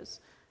thinks it is.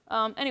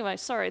 Anyway,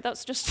 sorry,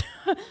 that's just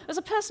as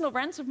a personal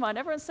rant of mine.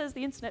 Everyone says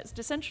the internet's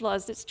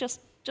decentralized. It's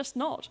just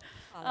not.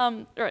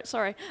 Right,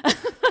 sorry.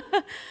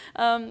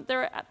 And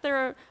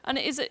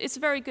it's a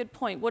very good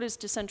point. What is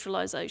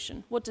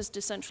decentralization? What does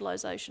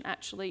decentralization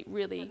actually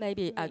really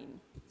maybe mean?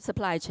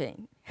 Supply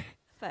chain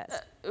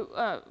first.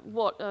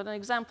 What, an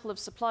example of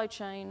supply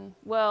chain?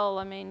 Well,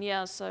 I mean,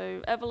 yeah,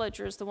 so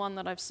Everledger is the one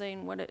that I've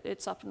seen when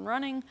it's up and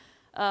running.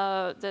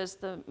 There's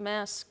the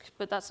Maersk,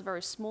 but that's a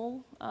very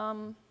small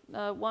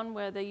one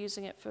where they're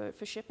using it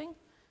for shipping.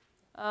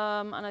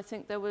 And I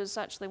think there was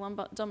actually one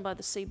done by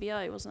the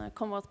CBA, wasn't it?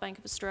 Commonwealth Bank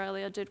of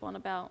Australia did one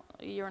about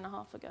a year and a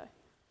half ago.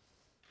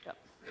 Yep.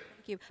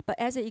 Thank you. But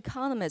as an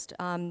economist,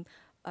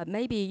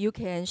 maybe you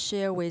can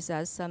share with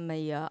us some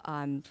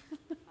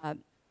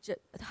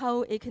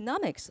how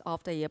economics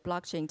of the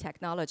blockchain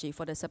technology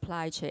for the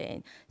supply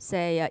chain,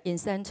 say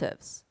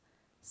incentives,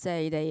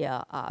 say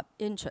the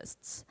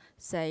interests,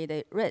 say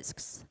the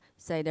risks,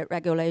 say the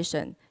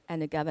regulation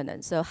and the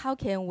governance. So how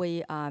can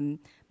we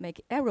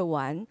make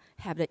everyone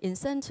have the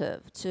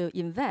incentive to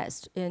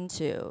invest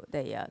into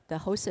the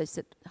whole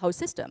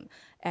system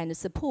and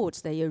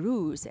support the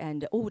rules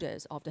and the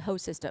orders of the whole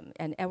system,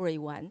 and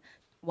everyone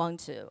want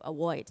to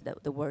avoid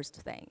the worst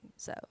thing,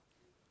 so.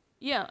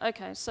 Yeah,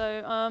 okay,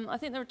 so I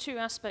think there are two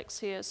aspects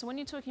here. So when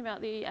you're talking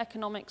about the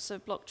economics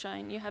of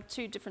blockchain, you have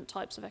two different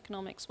types of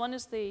economics. One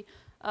is the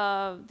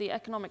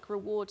economic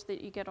reward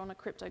that you get on a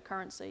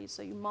cryptocurrency.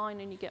 So you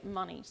mine and you get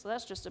money. So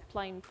that's just a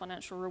plain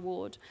financial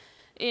reward.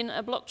 In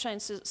a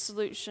blockchain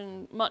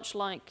solution, much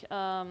like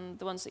the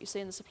ones that you see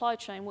in the supply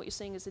chain, what you're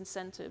seeing is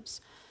incentives.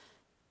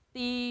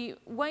 The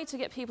way to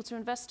get people to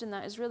invest in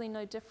that is really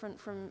no different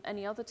from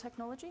any other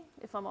technology,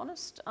 if I'm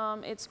honest.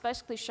 It's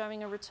basically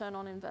showing a return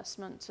on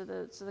investment to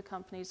the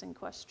companies in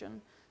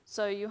question.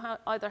 So you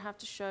either have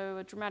to show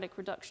a dramatic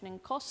reduction in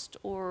cost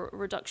or a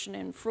reduction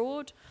in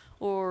fraud,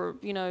 or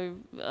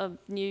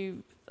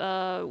new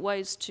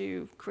ways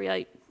to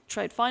create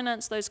trade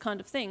finance, those kind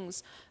of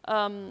things.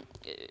 And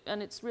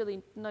it's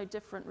really no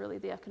different, really,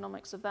 the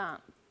economics of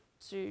that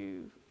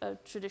to a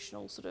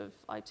traditional sort of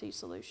IT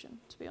solution,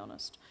 to be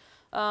honest.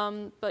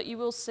 But you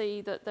will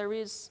see that there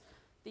is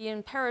the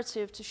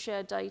imperative to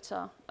share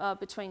data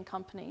between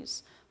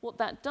companies. What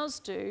that does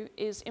do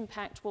is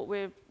impact what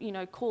we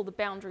call the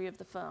boundary of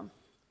the firm.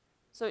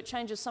 So it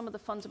changes some of the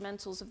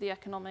fundamentals of the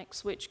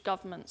economics which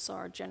governments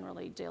are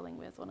generally dealing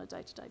with on a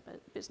day-to-day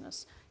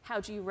business. How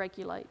do you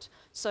regulate?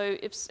 So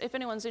if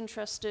anyone's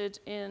interested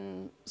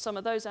in some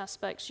of those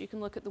aspects, you can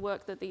look at the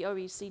work that the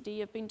OECD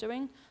have been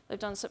doing. They've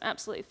done some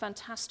absolutely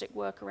fantastic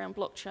work around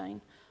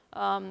blockchain.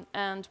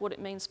 And what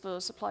it means for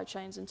supply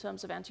chains in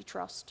terms of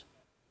antitrust.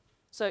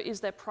 So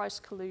is there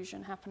price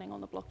collusion happening on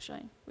the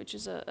blockchain, which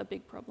is a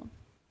big problem?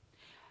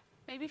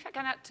 Maybe if I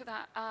can add to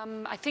that,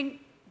 I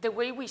think the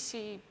way we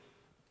see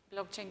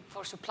blockchain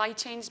for supply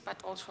chains,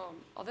 but also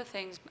other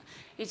things,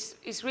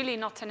 is really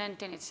not an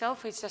end in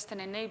itself, it's just an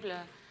enabler.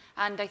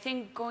 And I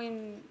think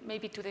going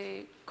maybe to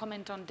the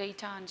comment on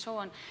data and so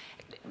on,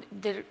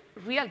 the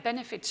real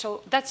benefit,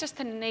 so that's just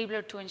an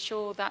enabler to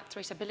ensure that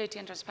traceability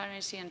and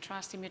transparency and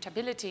trust,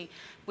 immutability,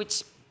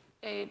 which,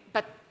 it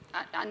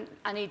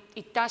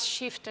does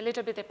shift a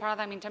little bit the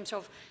paradigm in terms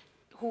of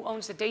who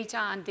owns the data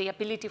and the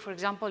ability, for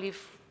example,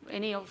 if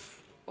any of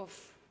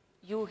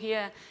you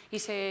here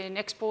is an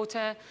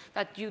exporter,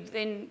 that you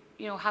then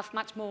have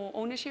much more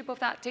ownership of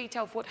that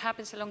data, of what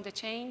happens along the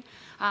chain,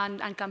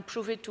 and can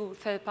prove it to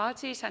third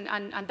parties, and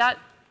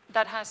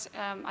that has,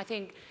 I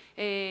think,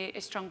 a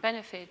strong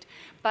benefit.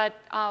 But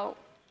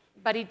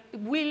it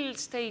will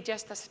stay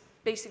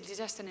basically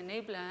just an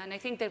enabler, and I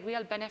think the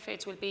real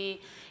benefits will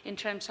be in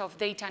terms of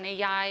data and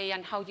AI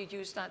and how you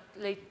use that,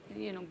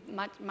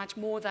 much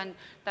more than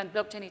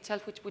blockchain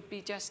itself, which would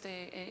be just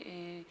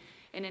an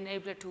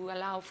enabler to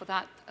allow for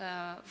that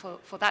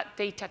for that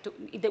data,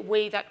 the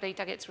way that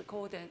data gets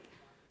recorded.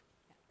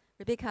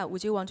 Rebecca,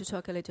 would you want to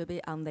talk a little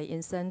bit on the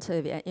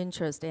incentive and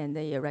interest and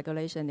the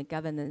regulation and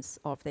governance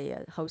of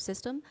the whole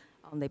system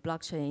on the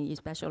blockchain,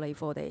 especially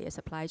for the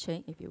supply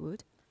chain, if you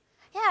would?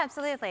 Yeah,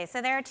 absolutely.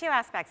 So there are two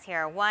aspects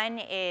here. One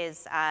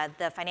is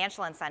the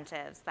financial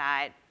incentives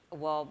that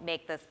will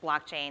make this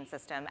blockchain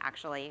system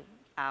actually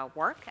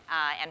work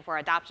and for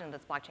adoption of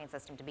this blockchain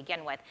system to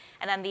begin with.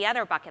 And then the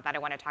other bucket that I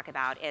want to talk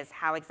about is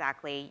how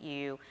exactly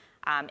you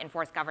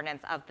enforce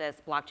governance of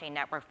this blockchain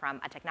network from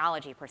a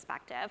technology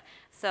perspective.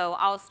 So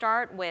I'll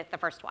start with the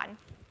first one.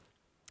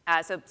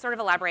 So sort of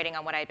elaborating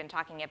on what I'd been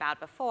talking about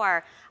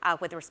before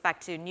with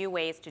respect to new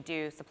ways to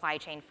do supply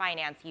chain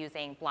finance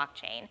using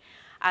blockchain.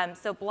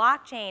 So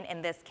blockchain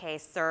in this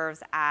case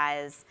serves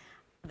as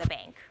the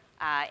bank.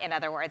 In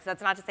other words,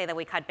 that's not to say that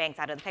we cut banks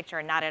out of the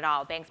picture, not at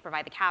all. Banks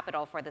provide the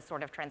capital for this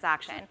sort of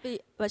transaction.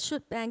 But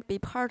should bank be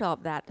part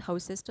of that whole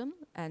system?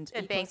 and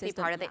Should banks be ecosystem?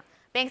 part of the?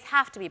 Banks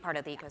have to be part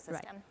of the ecosystem.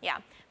 Right. Yeah,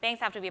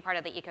 banks have to be part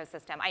of the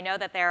ecosystem. I know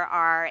that there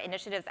are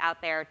initiatives out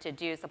there to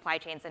do supply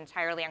chains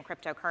entirely on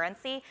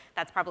cryptocurrency.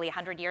 That's probably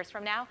 100 years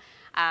from now,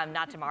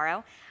 not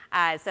tomorrow.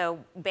 So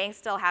banks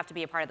still have to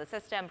be a part of the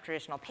system.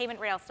 Traditional payment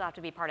rails still have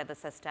to be part of the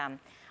system.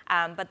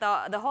 But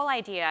the whole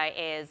idea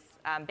is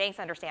banks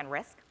understand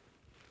risk.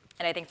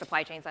 And I think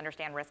supply chains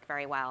understand risk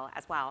very well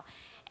as well.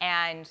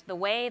 And the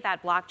way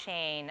that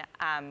blockchain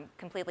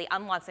completely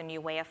unlocks a new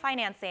way of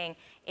financing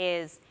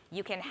is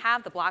you can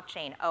have the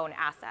blockchain own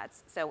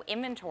assets. So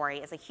inventory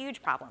is a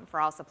huge problem for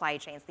all supply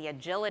chains. The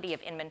agility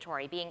of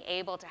inventory, being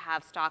able to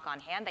have stock on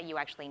hand that you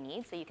actually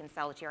need so you can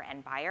sell it to your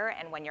end buyer.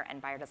 And when your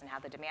end buyer doesn't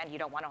have the demand, you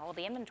don't want to hold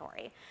the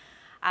inventory.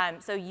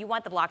 So you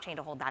want the blockchain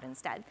to hold that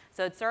instead.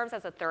 So it serves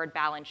as a third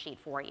balance sheet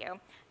for you.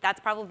 That's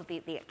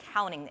probably the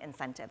accounting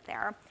incentive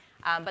there.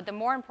 But the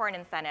more important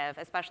incentive,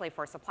 especially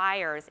for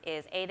suppliers,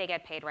 is A, they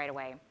get paid right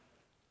away,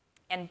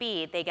 and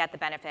B, they get the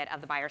benefit of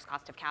the buyer's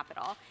cost of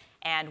capital.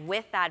 And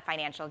with that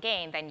financial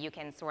gain, then you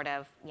can sort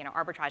of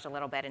arbitrage a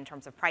little bit in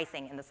terms of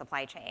pricing in the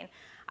supply chain.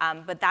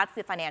 But that's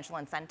the financial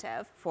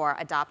incentive for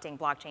adopting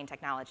blockchain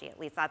technology. At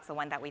least that's the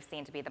one that we've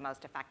seen to be the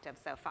most effective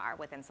so far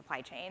within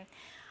supply chain.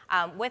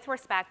 With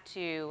respect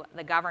to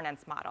the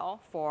governance model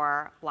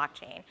for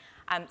blockchain,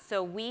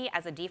 so we,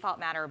 as a default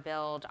matter,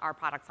 build our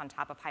products on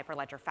top of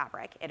Hyperledger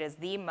Fabric. It is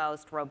the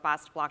most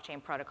robust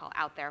blockchain protocol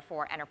out there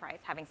for enterprise.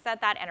 Having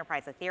said that,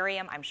 enterprise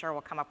Ethereum, I'm sure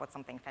will come up with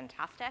something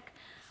fantastic.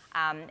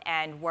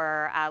 And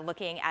we're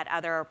looking at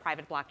other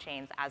private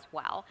blockchains as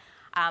well.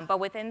 But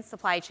within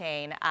supply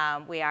chain,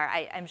 I'm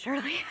sure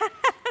Leanne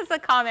has a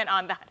comment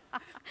on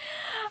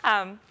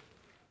that.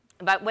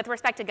 But with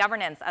respect to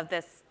governance of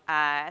this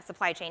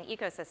supply chain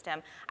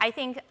ecosystem, I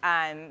think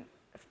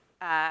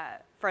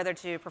further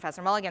to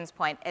Professor Mulligan's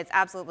point, it's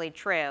absolutely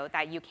true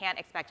that you can't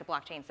expect a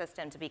blockchain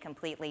system to be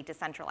completely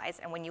decentralized.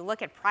 And when you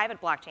look at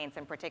private blockchains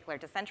in particular,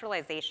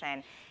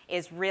 decentralization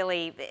is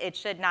really, it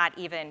should not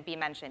even be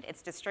mentioned.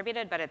 It's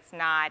distributed, but it's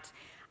not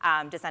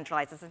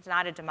decentralized. It's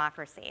not a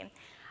democracy.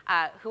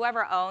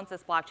 Whoever owns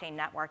this blockchain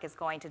network is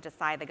going to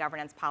decide the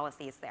governance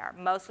policies there.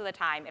 Most of the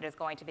time, it is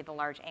going to be the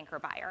large anchor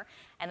buyer.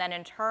 And then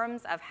in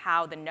terms of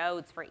how the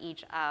nodes for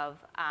each of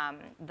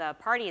the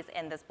parties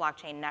in this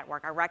blockchain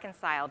network are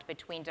reconciled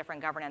between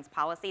different governance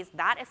policies,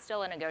 that is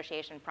still a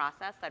negotiation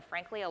process that,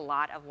 frankly, a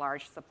lot of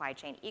large supply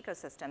chain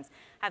ecosystems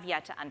have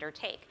yet to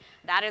undertake.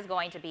 That is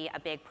going to be a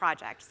big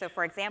project. So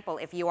for example,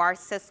 if you are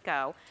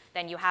Cisco,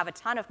 then you have a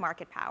ton of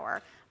market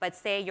power. But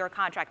say your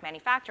contract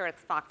manufacturer is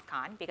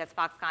Foxconn, because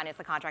Foxconn is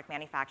the contract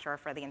manufacturer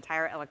for the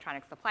entire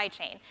electronic supply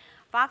chain.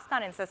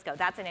 Foxconn and Cisco,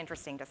 that's an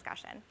interesting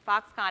discussion.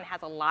 Foxconn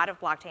has a lot of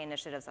blockchain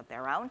initiatives of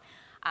their own.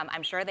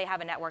 I'm sure they have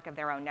a network of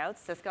their own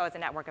nodes. Cisco has a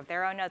network of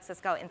their own nodes.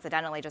 Cisco,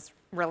 incidentally, just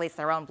released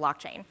their own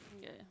blockchain.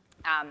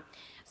 Yeah.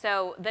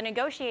 So the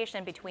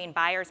negotiation between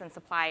buyers and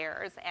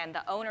suppliers and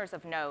the owners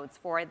of nodes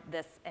for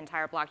this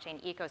entire blockchain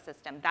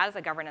ecosystem, that is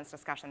a governance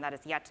discussion that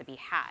is yet to be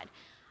had.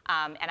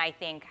 And I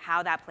think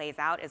how that plays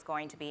out is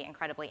going to be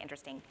incredibly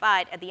interesting.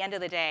 But at the end of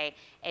the day,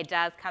 it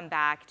does come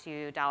back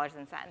to dollars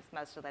and cents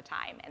most of the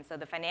time. And so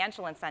the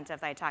financial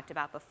incentive that I talked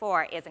about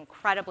before is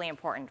incredibly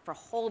important for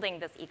holding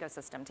this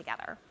ecosystem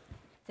together.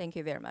 Thank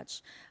you very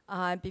much.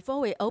 Before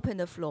we open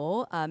the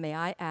floor, may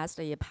I ask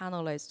the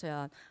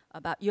panelists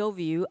about your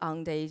view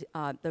on the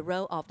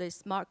role of the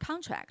smart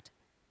contract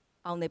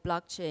on the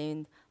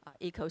blockchain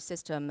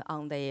ecosystem,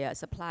 on the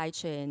supply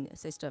chain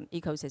system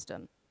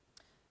ecosystem?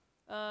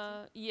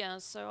 Yeah,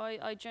 so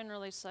I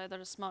generally say that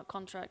a smart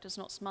contract is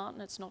not smart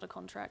and it's not a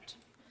contract.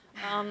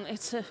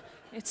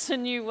 It's a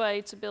new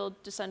way to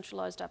build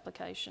decentralized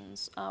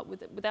applications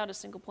without a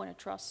single point of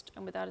trust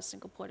and without a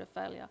single point of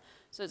failure.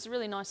 So it's a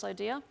really nice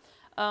idea.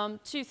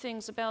 Two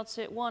things about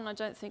it. One, I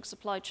don't think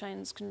supply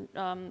chains can,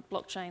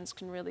 blockchains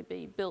can really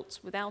be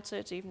built without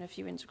it. Even if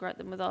you integrate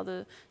them with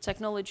other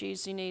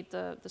technologies, you need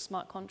the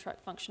smart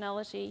contract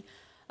functionality.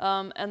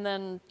 And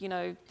then,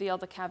 the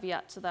other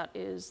caveat to that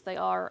is they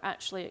are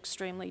actually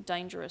extremely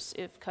dangerous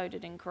if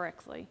coded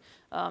incorrectly,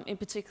 in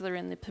particular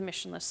in the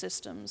permissionless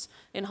systems.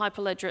 In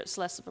Hyperledger, it's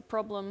less of a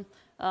problem,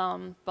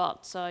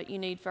 but you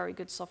need very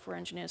good software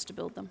engineers to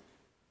build them.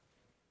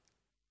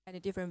 Any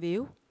different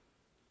view?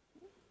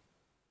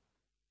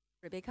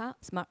 Rebecca,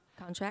 smart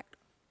contract?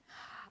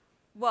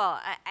 Well,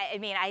 I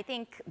mean, I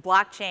think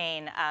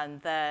blockchain,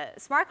 the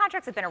smart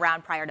contracts have been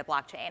around prior to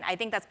blockchain. I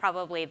think that's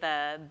probably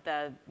the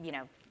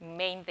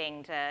main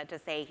thing to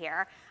say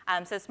here.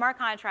 So smart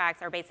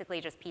contracts are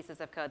basically just pieces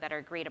of code that are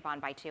agreed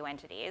upon by two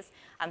entities.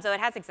 So it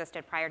has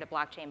existed prior to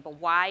blockchain, but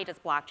why does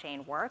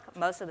blockchain work?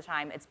 Most of the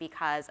time, it's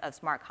because of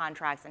smart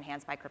contracts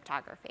enhanced by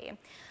cryptography.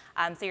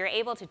 So you're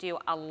able to do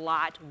a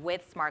lot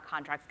with smart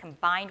contracts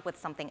combined with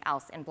something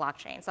else in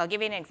blockchain. So I'll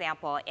give you an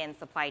example in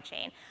supply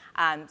chain.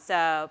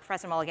 So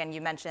Professor Mulligan,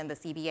 you mentioned the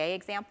CBA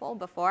example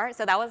before.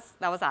 So that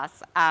was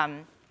us.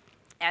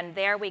 And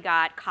there we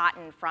got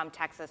cotton from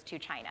Texas to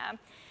China.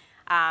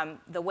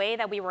 The way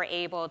that we were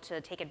able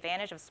to take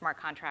advantage of smart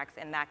contracts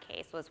in that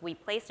case was we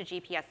placed a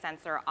GPS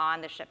sensor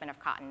on the shipment of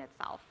cotton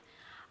itself.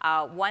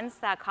 Once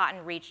that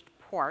cotton reached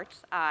port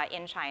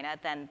in China,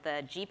 then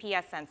the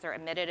GPS sensor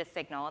emitted a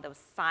signal that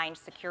was signed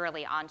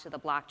securely onto the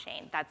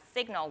blockchain. That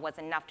signal was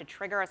enough to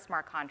trigger a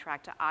smart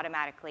contract to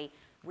automatically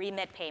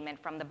remit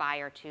payment from the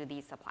buyer to the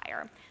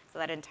supplier. So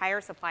that entire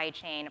supply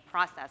chain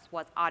process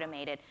was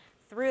automated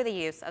through the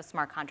use of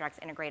smart contracts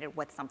integrated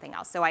with something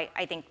else. So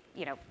I think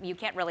you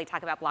can't really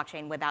talk about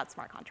blockchain without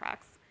smart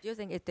contracts. Do you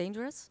think it's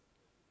dangerous?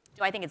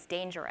 Do I think it's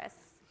dangerous?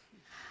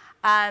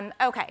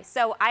 Okay,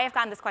 so I have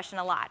gotten this question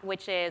a lot,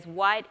 which is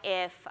what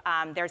if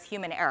there's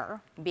human error?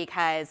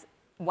 Because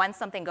once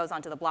something goes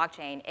onto the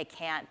blockchain,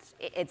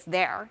 it's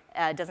there,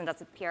 it doesn't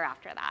disappear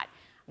after that.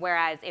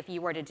 Whereas if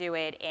you were to do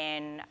it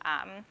in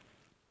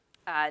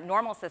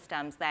normal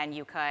systems, then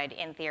you could,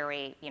 in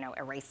theory,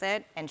 erase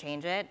it and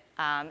change it,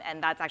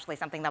 and that's actually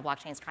something that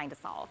blockchain is trying to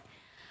solve.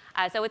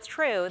 So it's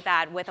true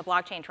that with a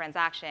blockchain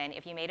transaction,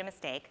 if you made a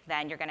mistake,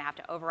 then you're going to have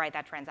to overwrite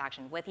that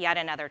transaction with yet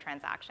another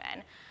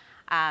transaction.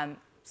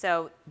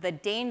 So the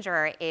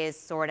danger is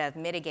sort of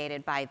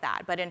mitigated by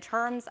that. But in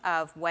terms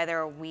of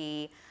whether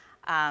we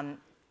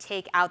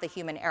take out the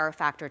human error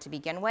factor to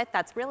begin with,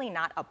 that's really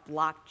not a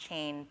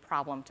blockchain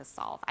problem to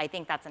solve. I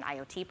think that's an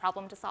IoT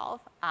problem to solve.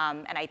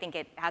 And I think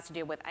it has to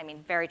do with,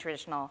 very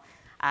traditional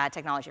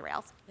technology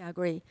rails. Yeah, I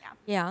agree.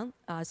 Yeah,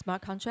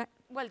 smart contract?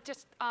 Well,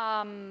 just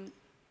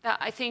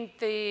I think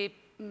the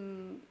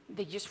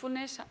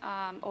usefulness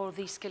or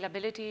the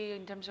scalability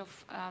in terms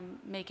of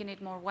making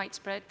it more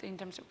widespread in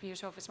terms of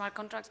use of smart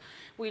contracts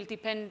will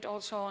depend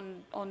also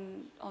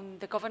on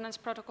the governance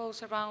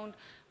protocols around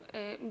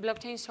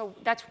blockchain. So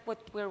that's what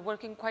we're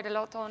working quite a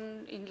lot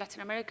on in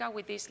Latin America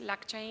with this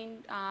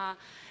LACchain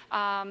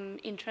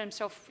in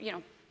terms of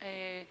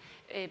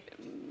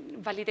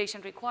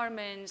validation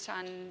requirements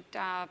and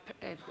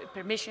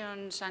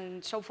permissions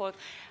and so forth,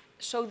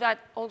 so that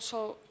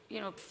also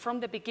from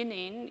the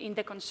beginning in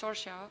the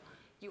consortia,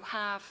 you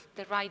have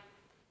the right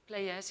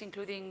players,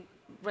 including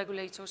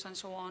regulators and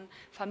so on,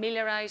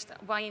 familiarized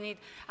buying it,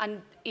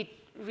 and it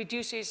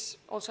reduces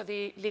also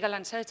the legal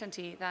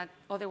uncertainty that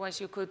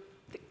otherwise you could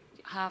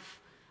have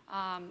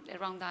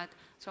around that.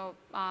 So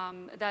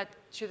that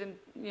shouldn't,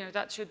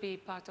 that should be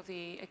part of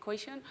the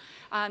equation.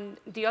 And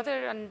the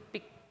other, and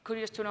be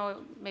curious to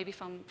know maybe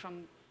from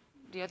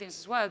the audience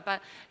as well,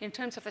 but in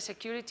terms of the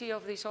security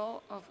of this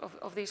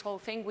whole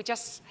thing, we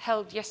just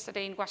held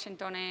yesterday in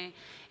Washington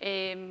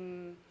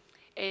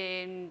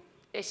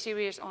a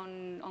series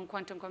on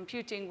quantum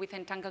computing with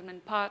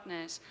entanglement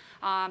partners,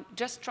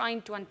 just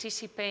trying to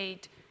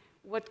anticipate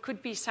what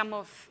could be some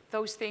of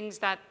those things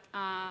that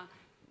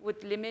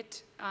would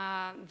limit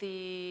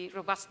the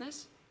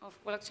robustness of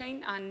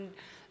blockchain,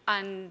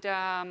 and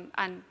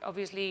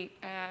obviously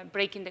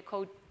breaking the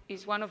code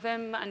is one of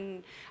them,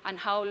 and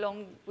how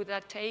long would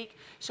that take?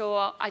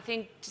 So I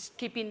think just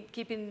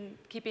keeping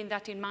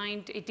that in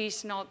mind, it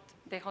is not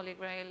the Holy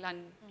Grail,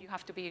 and you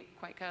have to be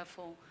quite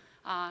careful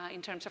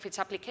in terms of its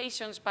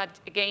applications. But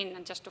again,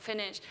 and just to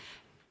finish,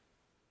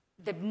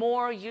 the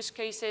more use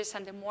cases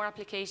and the more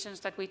applications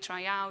that we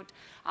try out,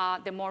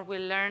 the more we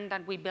learn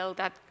that we build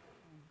that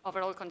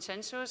overall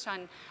consensus.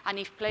 And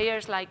if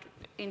players like,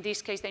 in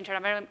this case, the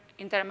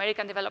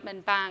Inter-American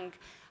Development Bank,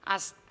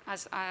 as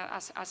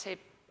a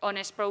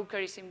honest broker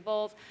is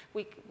involved,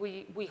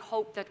 we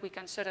hope that we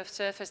can sort of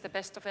surface the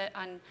best of it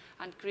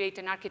and create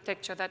an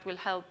architecture that will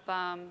help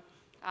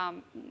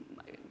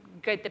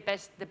get the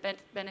best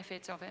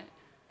benefits of it.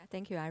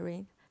 Thank you,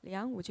 Irene.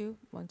 Leanne, would you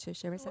want to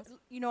share with us?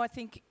 I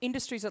think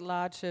industries at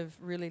large have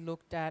really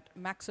looked at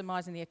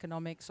maximising the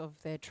economics of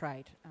their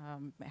trade.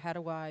 How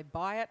do I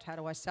buy it? How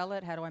do I sell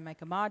it? How do I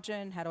make a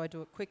margin? How do I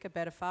do it quicker,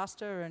 better,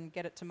 faster, and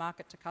get it to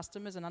market to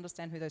customers and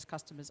understand who those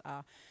customers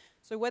are?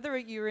 So whether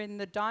you're in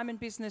the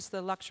diamond business,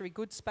 the luxury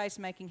goods space,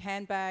 making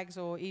handbags,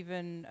 or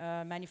even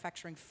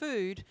manufacturing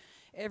food,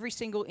 every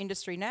single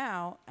industry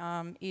now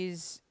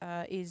is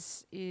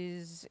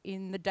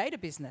in the data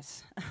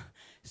business.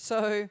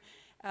 So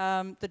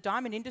the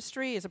diamond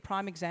industry, as a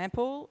prime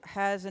example,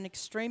 has an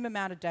extreme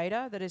amount of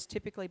data that has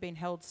typically been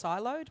held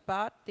siloed,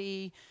 but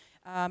the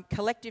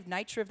collective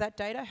nature of that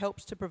data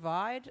helps to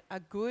provide a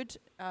good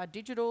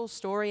digital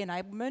story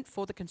enablement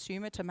for the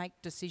consumer to make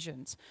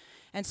decisions.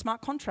 And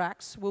smart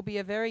contracts will be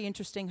a very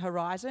interesting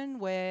horizon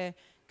where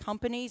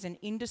companies and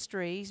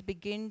industries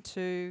begin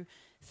to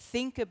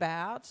think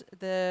about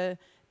the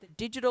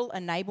digital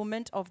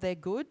enablement of their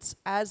goods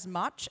as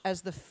much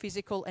as the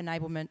physical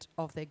enablement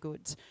of their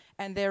goods.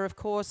 And there, of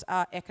course,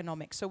 are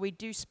economics. So we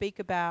do speak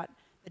about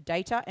the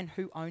data and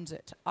who owns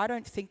it. I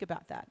don't think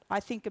about that. I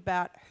think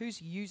about who's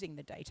using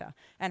the data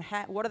and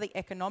what are the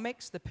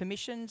economics, the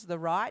permissions, the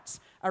rights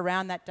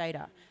around that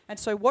data. And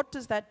so what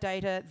does that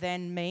data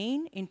then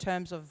mean in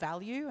terms of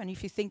value? And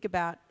if you think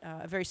about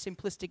a very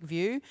simplistic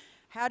view,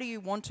 how do you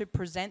want to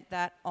present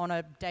that on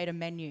a data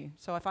menu?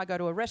 So if I go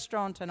to a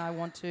restaurant and I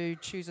want to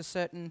choose a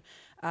certain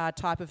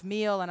type of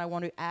meal and I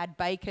want to add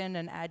bacon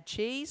and add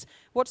cheese,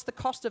 what's the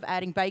cost of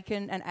adding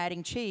bacon and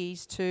adding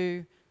cheese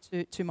to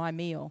my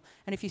meal?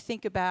 And if you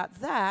think about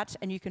that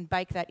and you can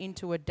bake that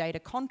into a data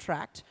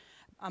contract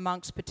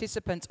amongst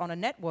participants on a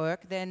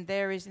network, then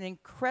there is an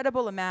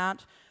incredible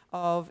amount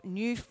of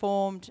new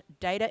formed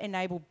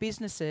data-enabled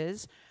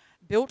businesses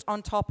built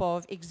on top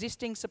of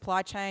existing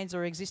supply chains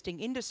or existing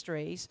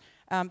industries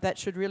that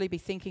should really be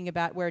thinking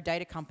about we're a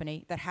data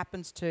company that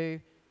happens to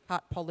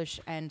cut, polish,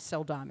 and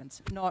sell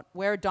diamonds. Not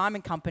we're a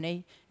diamond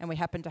company and we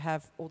happen to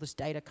have all this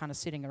data kind of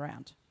sitting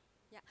around.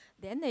 Yeah.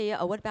 Then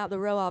what about the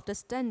role of the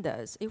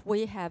standards? If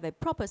we have a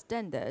proper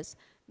standards,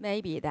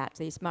 maybe that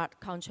the smart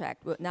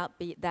contract would not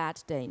be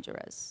that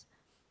dangerous.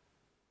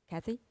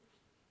 Kathy?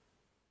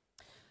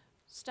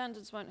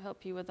 Standards won't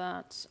help you with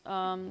that.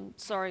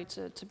 Sorry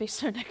to be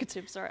so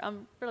negative. Sorry,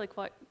 I'm really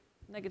quite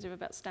negative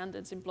about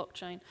standards in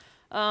blockchain.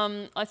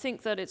 I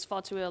think that it's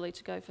far too early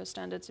to go for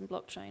standards in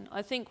blockchain.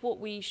 I think what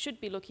we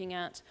should be looking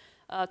at,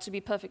 to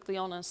be perfectly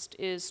honest,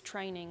 is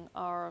training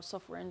our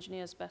software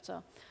engineers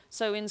better.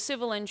 So in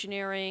civil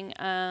engineering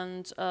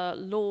and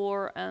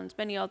law and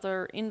many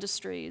other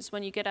industries,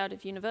 when you get out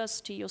of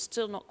university, you're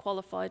still not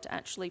qualified to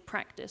actually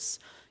practice.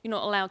 You're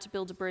not allowed to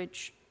build a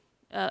bridge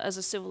as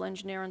a civil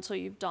engineer until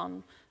you've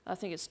done, I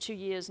think it's 2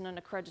 years and an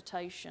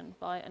accreditation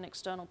by an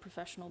external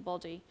professional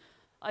body.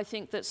 I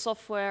think that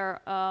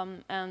software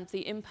and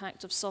the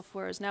impact of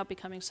software is now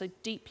becoming so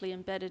deeply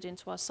embedded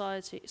into our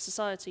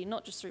society,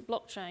 not just through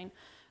blockchain,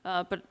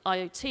 but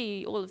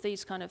IoT, all of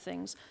these kind of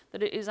things,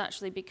 that it is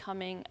actually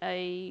becoming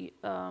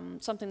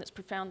something that's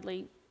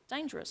profoundly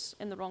dangerous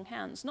in the wrong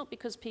hands. Not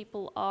because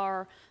people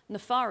are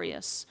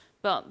nefarious,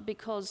 but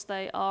because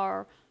they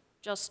are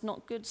just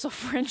not good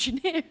software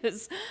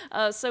engineers.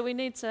 So we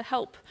need to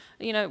help,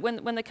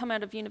 when they come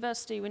out of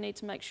university, we need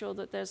to make sure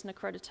that there's an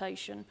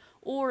accreditation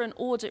or an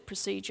audit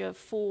procedure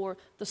for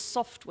the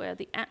software,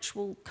 the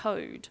actual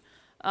code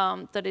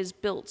that is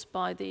built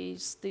by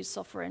these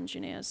software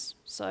engineers.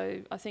 So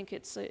I think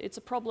it's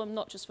a problem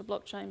not just for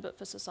blockchain, but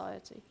for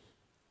society.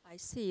 I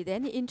see.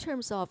 Then in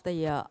terms of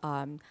the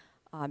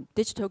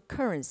digital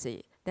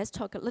currency, let's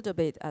talk a little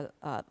bit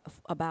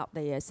about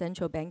the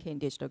central banking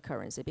digital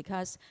currency,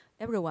 because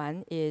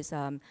everyone is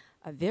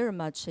very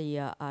much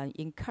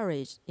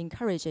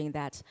encouraging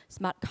that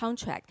smart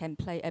contract can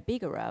play a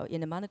bigger role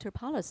in the monetary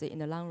policy in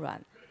the long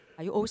run.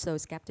 Are you also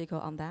skeptical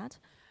on that?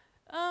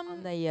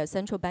 On the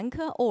central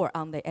banker or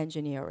on the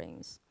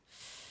engineerings?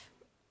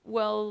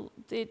 Well,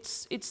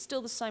 it's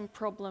still the same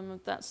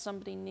problem that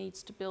somebody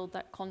needs to build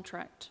that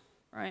contract,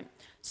 right?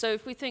 So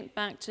if we think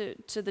back to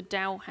the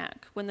DAO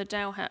hack, when the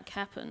DAO hack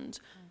happened,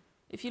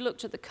 if you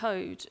looked at the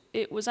code,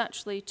 it was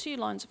actually 2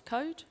 lines of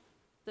code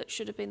that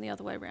should have been the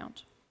other way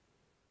around.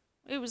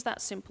 It was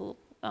that simple,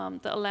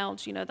 that allowed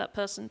that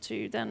person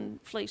to then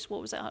fleece,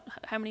 what was it,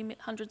 how many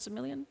hundreds of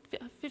million,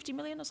 50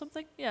 million or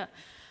something? Yeah,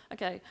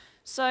 okay.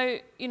 So,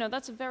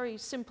 that's a very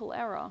simple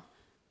error.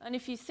 And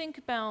if you think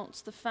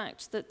about the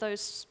fact that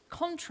those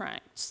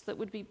contracts that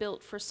would be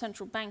built for a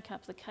central bank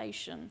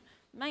application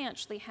may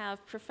actually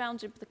have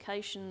profound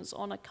implications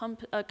on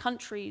a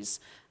country's,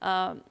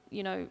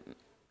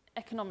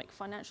 economic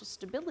financial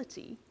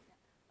stability,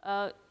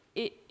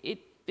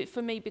 it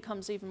for me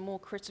becomes even more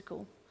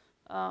critical.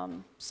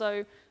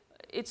 So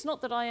it's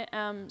not that I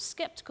am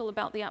skeptical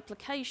about the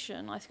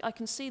application. I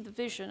can see the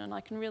vision and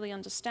I can really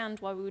understand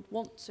why we would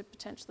want to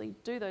potentially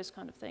do those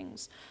kind of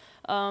things.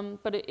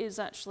 But it is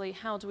actually,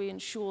 how do we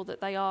ensure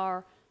that they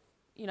are,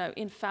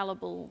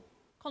 infallible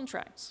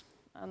contracts?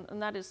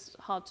 And that is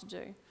hard to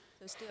do.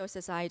 So still a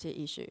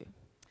society issue.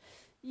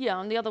 Yeah,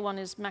 and the other one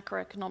is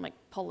macroeconomic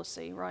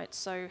policy, right?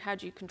 So how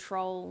do you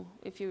control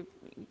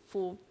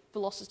for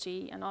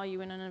velocity, and are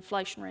you in an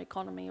inflationary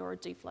economy or a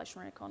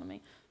deflationary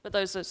economy? But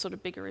those are sort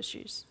of bigger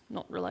issues,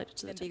 not related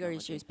to the technology. Bigger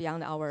issues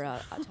beyond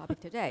our topic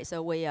today.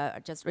 So we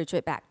just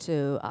retreat back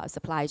to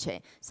supply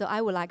chain. So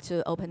I would like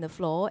to open the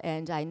floor,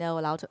 and I know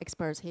a lot of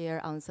experts here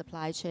on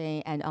supply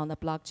chain and on the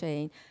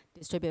blockchain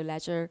distributed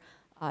ledger.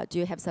 Do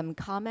you have some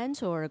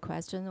comment or a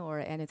question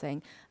or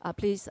anything?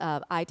 Please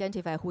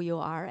identify who you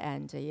are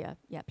and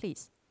yeah,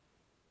 please.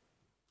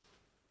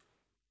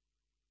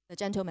 The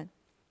gentleman.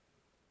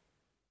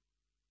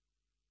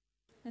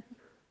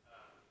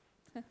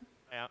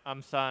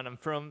 I'm San. I'm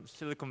from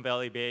Silicon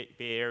Valley Bay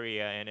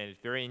Area, and it's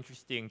very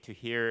interesting to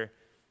hear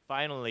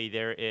finally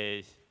there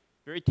is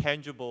very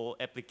tangible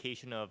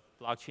application of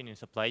blockchain in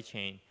supply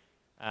chain.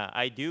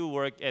 I do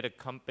work at a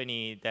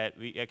company that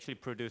we actually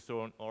produce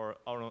our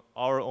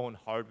own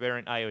hardware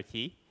and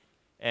IoT,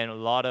 and a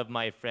lot of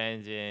my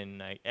friends in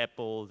like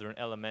Apple's or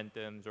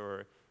Elementums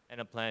or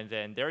Anaplans,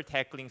 and they're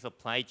tackling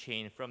supply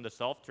chain from the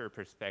software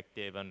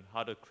perspective on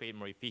how to create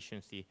more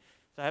efficiency.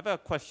 So I have a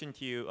question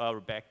to you,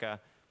 Rebecca.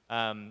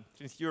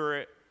 Since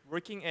you're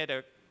working at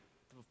a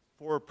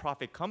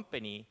for-profit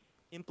company,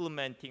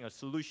 implementing a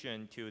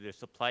solution to the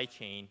supply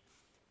chain,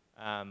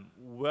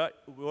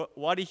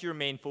 what is your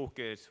main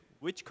focus?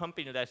 Which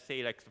company, let's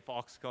say like the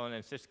Foxconn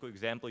and Cisco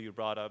example you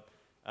brought up,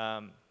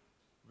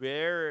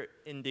 where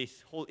in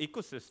this whole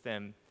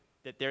ecosystem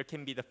that there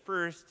can be the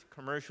first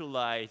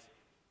commercialized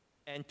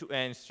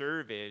end-to-end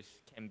service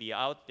can be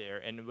out there,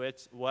 and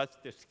what's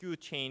the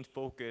Skuchain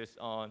focus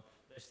on?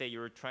 Let's say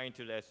you're trying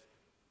to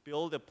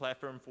build a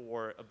platform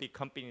for a big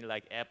company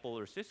like Apple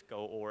or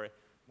Cisco, or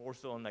more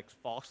so on like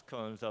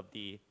Foxconns of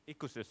the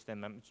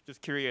ecosystem. I'm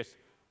just curious,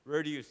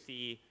 where do you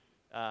see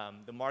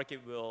the market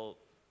will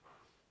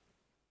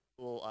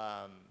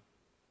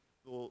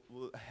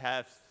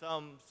have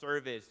some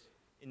service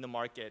in the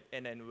market,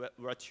 and then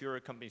what's your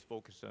company's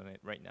focus on it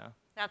right now?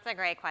 That's a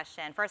great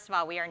question. First of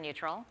all, we are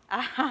neutral.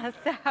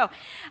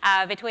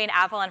 Between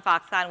Apple and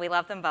Foxconn, we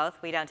love them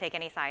both. We don't take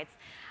any sides.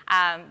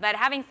 But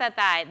having said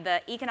that,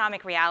 the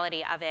economic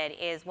reality of it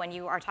is when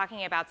you are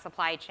talking about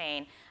supply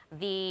chain,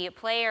 the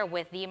player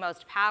with the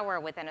most power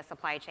within a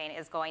supply chain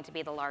is going to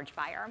be the large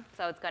buyer.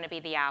 So it's going to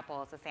be the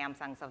Apples, the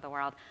Samsungs of the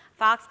world.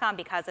 Foxconn,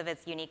 because of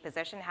its unique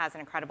position, has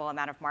an incredible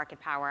amount of market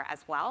power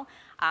as well.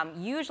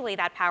 Usually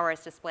that power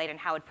is displayed in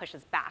how it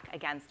pushes back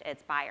against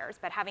its buyers.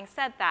 But having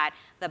said that,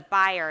 the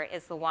buyer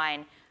is the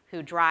one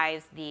who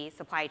drives the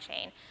supply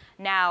chain.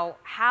 Now,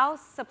 how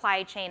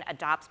supply chain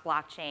adopts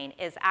blockchain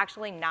is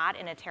actually not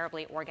in a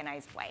terribly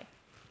organized way.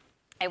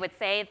 I would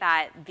say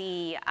that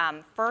the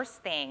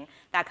first thing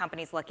that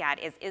companies look at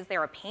is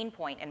there a pain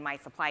point in my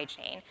supply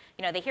chain?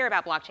 You know, they hear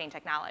about blockchain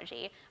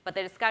technology, but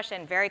the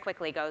discussion very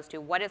quickly goes to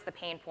what is the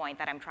pain point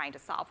that I'm trying to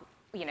solve?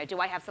 You know, do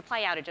I have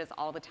supply outages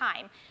all the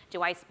time?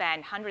 Do I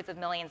spend hundreds of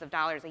millions of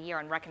dollars a year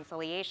on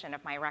reconciliation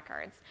of my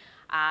records?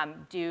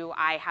 Do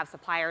I have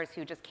suppliers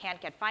who just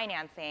can't get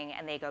financing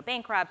and they go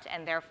bankrupt,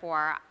 and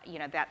therefore, you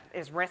know, that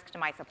is risk to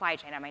my supply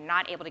chain? Am I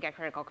not able to get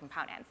critical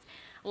components?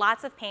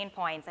 Lots of pain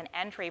points and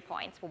entry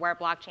points for where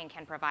blockchain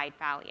can provide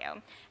value.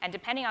 And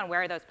depending on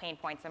where those pain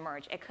points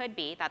emerge, it could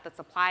be that the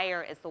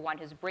supplier is the one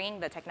who's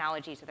bringing the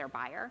technology to their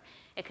buyer.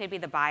 It could be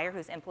the buyer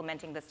who's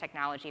implementing this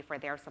technology for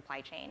their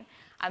supply chain.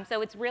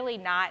 So it's really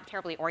not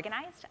terribly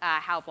organized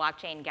how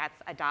blockchain gets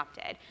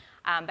adopted.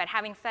 But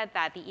having said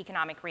that, the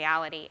economic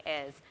reality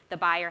is the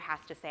buyer has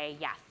to say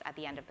yes at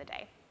the end of the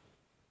day.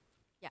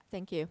 Yeah,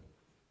 thank you.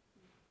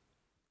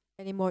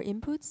 Any more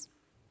inputs?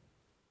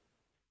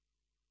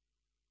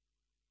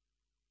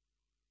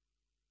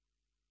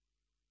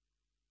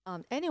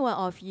 Any one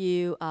of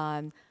you,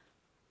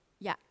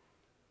 yeah.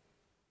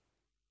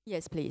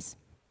 Yes, please.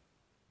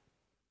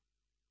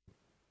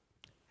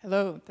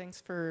 Hello, thanks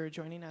for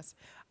joining us.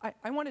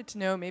 I wanted to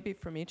know, maybe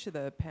from each of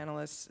the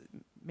panelists,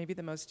 maybe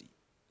the most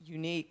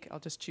unique, I'll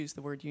just choose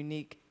the word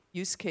unique,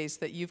 use case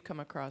that you've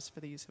come across for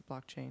the use of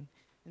blockchain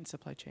in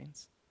supply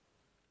chains.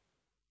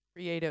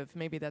 Creative,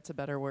 maybe that's a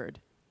better word.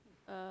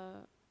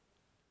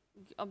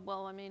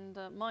 Well, I mean,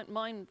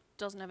 mine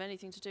doesn't have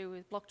anything to do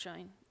with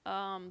blockchain,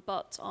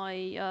 but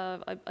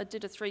I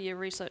did a 3-year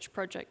research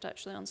project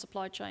actually on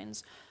supply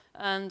chains,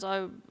 and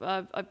I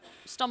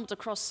stumbled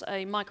across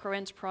a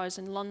micro-enterprise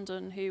in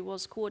London who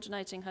was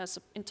coordinating her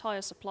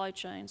entire supply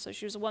chain. So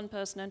she was a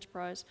one-person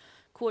enterprise,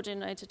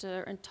 coordinated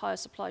her entire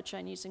supply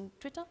chain using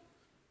Twitter.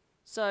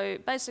 So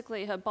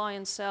basically her buy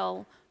and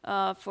sell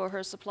for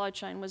her supply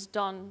chain was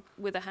done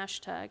with a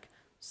hashtag,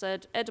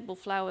 said edible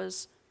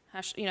flowers,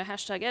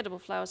 hashtag edible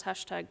flowers,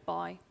 hashtag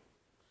buy.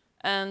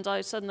 And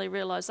I suddenly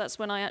realized, that's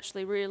when I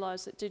actually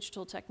realized that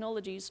digital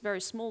technologies,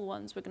 very small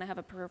ones, were going to have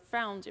a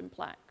profound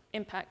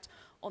impact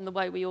on the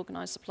way we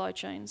organize supply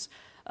chains.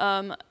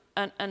 And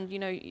you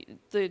know,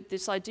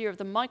 this idea of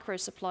the micro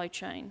supply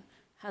chain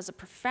has a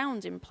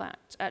profound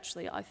impact,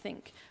 actually, I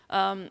think.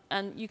 And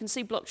you can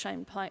see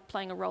blockchain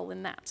playing a role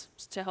in that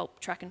to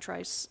help track and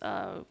trace,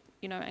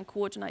 you know, and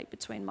coordinate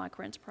between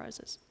micro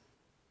enterprises.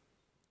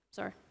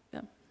 Sorry,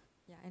 yeah.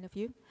 Yeah, and a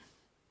few?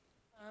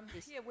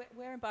 Yeah,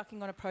 we're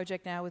embarking on a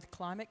project now with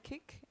Climate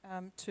Kick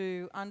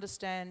to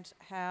understand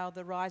how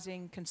the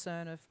rising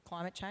concern of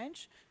climate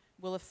change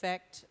will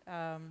affect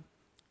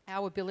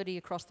our ability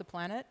across the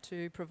planet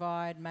to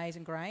provide maize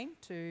and grain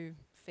to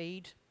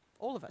feed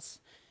all of us.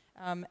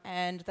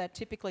 And that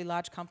typically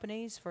large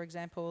companies, for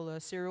example,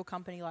 a cereal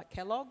company like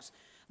Kellogg's,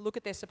 look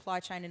at their supply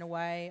chain in a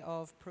way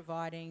of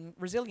providing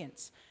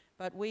resilience.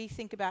 But we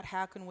think about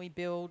how can we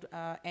build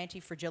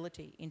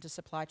anti-fragility into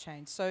supply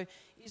chains. So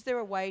is there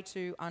a way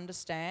to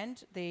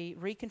understand the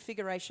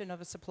reconfiguration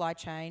of a supply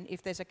chain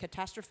if there's a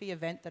catastrophe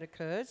event that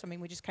occurs? I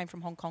mean, we just came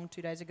from Hong Kong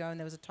 2 days ago and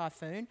there was a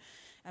typhoon.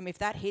 If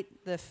that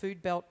hit the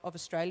food belt of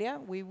Australia,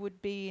 we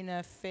would be in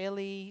a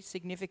fairly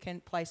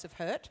significant place of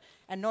hurt.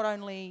 And not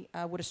only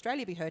would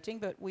Australia be hurting,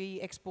 but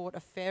we export a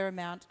fair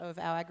amount of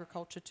our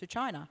agriculture to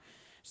China.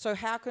 So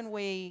how can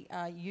we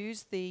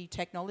use the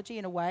technology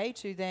in a way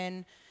to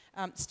then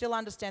still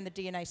understand the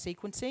DNA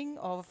sequencing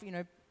of, you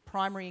know,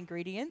 primary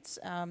ingredients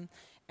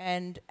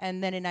and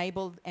then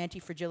enable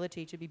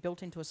anti-fragility to be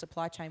built into a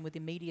supply chain with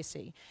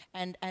immediacy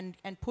and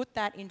put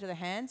that into the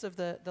hands of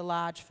the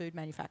large food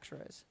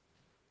manufacturers?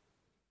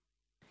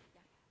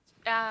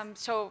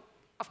 So,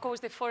 of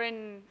course, the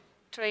foreign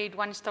trade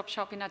one-stop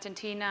shop in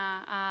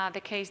Argentina,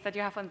 the case that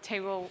you have on the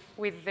table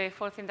with the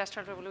fourth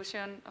industrial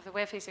revolution of the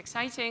WEF is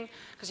exciting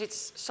because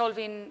it's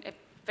solving a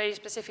very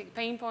specific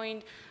pain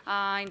point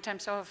in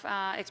terms of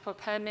export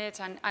permits,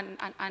 and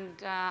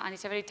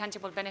it's a very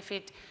tangible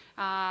benefit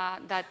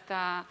that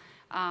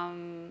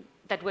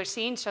that we're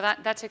seeing, so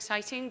that's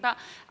exciting. But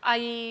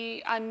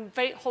I'm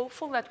very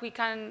hopeful that we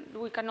can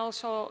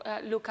also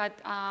look at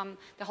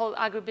the whole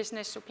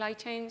agribusiness supply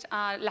chains.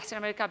 Latin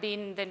America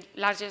being the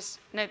largest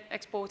net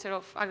exporter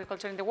of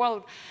agriculture in the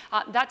world,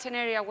 that's an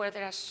area where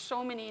there are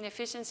so many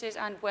inefficiencies,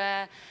 and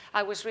where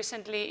I was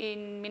recently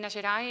in Minas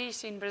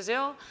Gerais in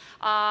Brazil,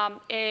 an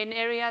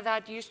area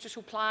that used to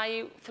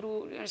supply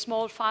through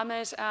small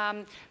farmers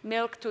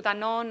milk to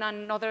Danone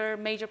and other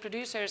major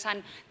producers,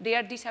 and they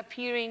are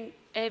disappearing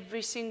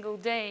every single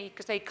day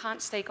because they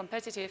can't stay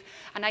competitive.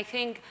 And I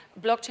think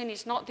blockchain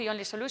is not the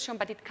only solution,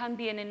 but it can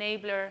be an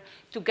enabler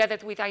together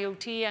with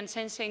IoT and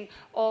sensing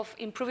of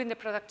improving the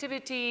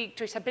productivity,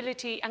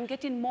 traceability, and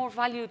getting more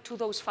value to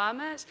those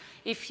farmers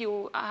if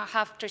you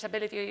have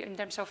traceability in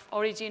terms of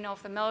origin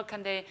of the milk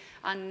and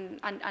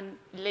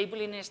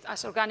labeling it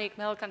as organic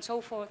milk and so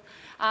forth.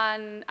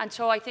 And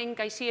so I think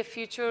I see a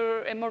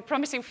future, a more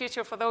promising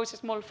future for those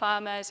small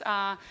farmers,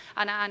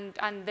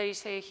 and there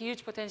is a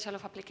huge potential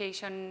of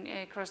application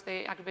across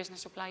the agribusiness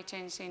supply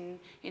chains in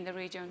the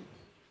region.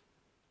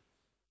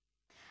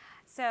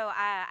 So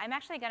I'm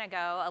actually going to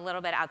go a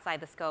little bit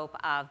outside the scope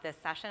of this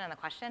session and the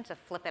question to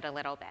flip it a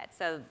little bit.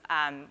 So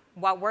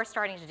what we're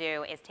starting to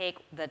do is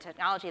take the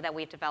technology that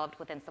we've developed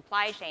within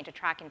supply chain to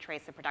track and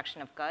trace the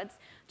production of goods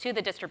to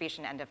the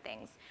distribution end of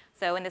things.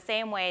 So in the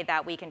same way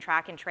that we can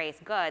track and trace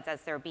goods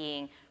as they're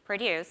being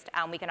produced,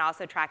 we can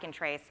also track and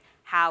trace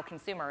how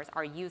consumers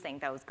are using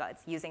those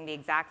goods, using the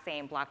exact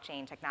same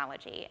blockchain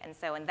technology. And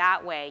so in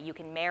that way, you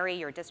can marry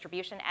your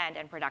distribution end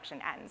and production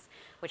ends,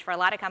 which for a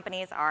lot of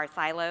companies are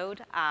siloed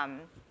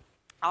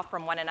off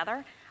from one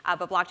another,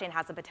 but blockchain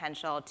has the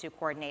potential to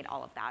coordinate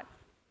all of that.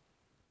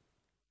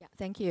 Yeah,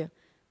 thank you.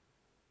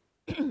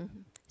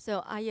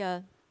 So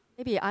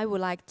maybe I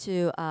would like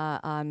to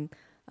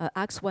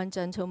ask one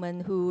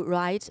gentleman who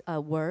write a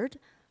word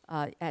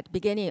at the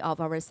beginning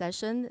of our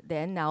session,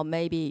 then now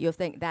maybe you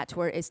think that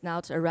word is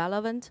not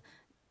relevant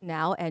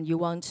now and you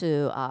want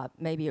to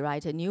maybe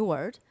write a new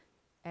word.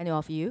 Any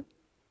of you?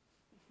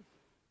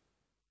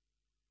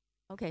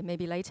 Okay,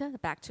 maybe later,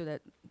 back to the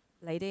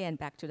lady and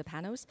back to the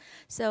panels.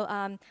 So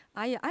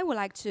I would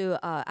like to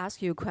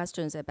ask you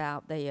questions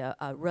about the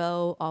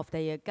role of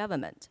the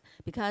government,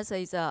 because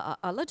it's a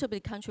little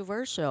bit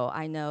controversial,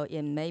 I know,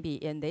 maybe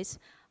in this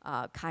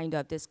kind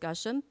of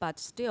discussion, but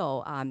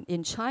still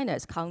in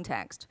China's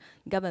context,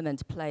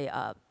 government play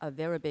a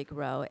very big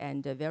role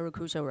and a very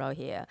crucial role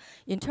here.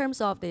 In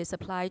terms of the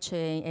supply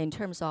chain, in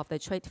terms of the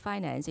trade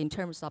finance, in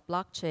terms of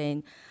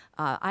blockchain,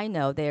 I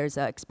know there's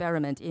an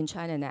experiment in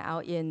China now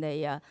in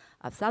the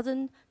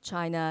southern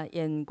China,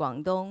 in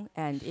Guangdong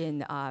and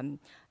in Hong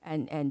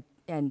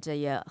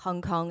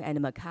Kong and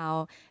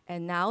Macau,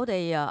 and now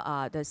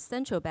the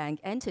central bank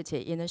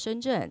entity in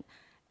Shenzhen,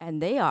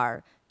 and they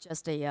are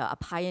just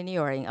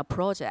pioneering a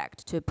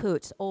project to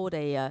put all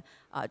the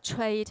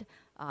trade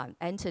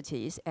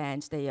entities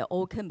and the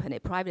all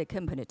private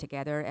company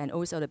together, and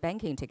also the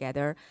banking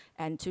together,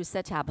 and to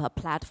set up a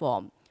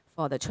platform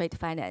for the trade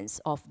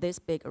finance of this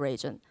big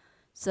region.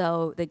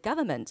 So the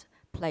government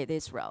play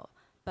this role,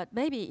 but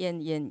maybe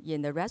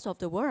in the rest of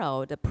the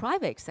world, the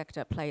private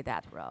sector play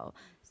that role.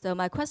 So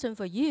my question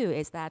for you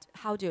is that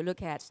how do you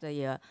look at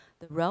the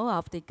role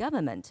of the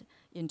government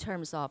in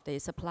terms of the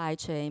supply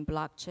chain,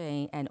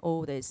 blockchain, and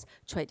all this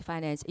trade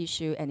finance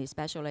issue, and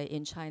especially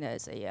in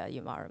China's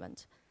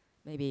environment?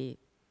 Maybe,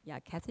 yeah,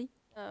 Kathy?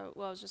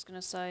 Well, I was just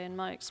going to say, in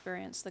my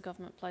experience, the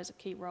government plays a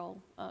key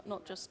role,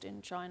 not just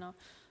in China,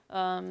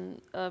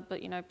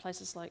 but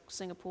places like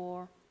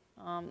Singapore.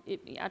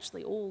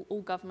 Actually,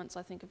 all governments,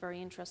 I think, are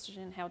very interested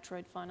in how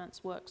trade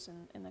finance works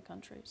in their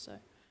country. So I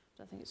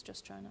don't think it's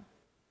just China,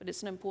 but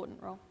it's an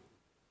important role.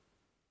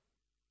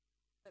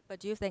 But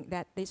do you think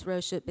that this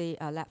role should be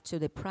left to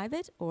the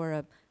private,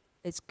 or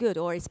it's good,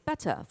 or it's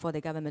better for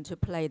the government to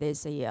play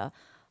this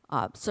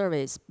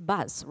service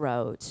bus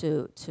role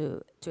to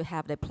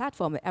have the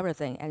platform of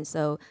everything, and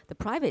so the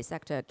private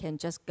sector can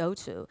just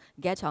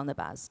get on the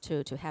bus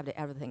to have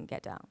everything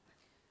get done?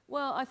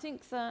 Well, I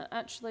think that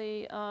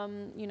actually,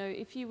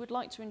 if you would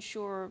like to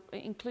ensure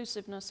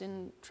inclusiveness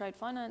in trade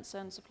finance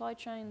and supply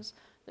chains,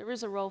 there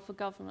is a role for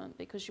government,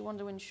 because you want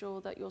to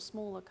ensure that your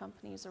smaller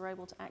companies are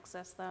able to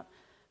access that.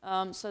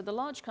 So the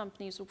large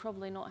companies will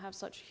probably not have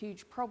such a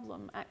huge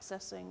problem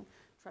accessing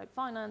trade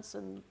finance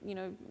and,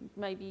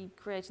 maybe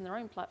creating their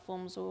own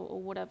platforms or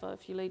whatever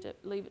if you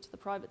leave it to the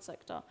private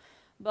sector.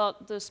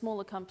 But the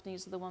smaller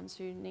companies are the ones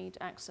who need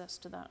access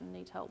to that and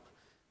need help.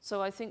 So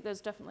I think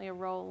there's definitely a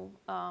role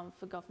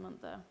for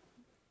government there.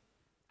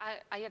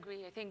 I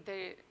agree. I think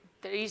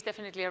there is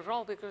definitely a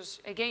role because,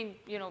 again,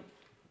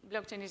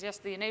 blockchain is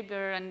just the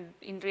enabler, and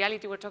in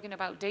reality, we're talking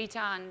about data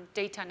and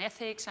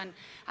ethics, and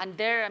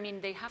there, I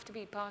mean, they have to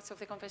be part of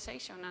the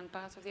conversation and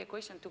part of the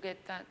equation to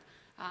get that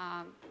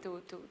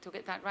to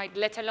get that right.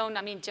 Let alone,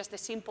 I mean, just the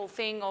simple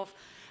thing of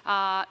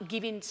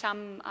giving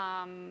some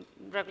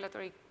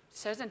regulatory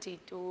certainty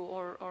to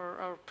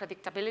or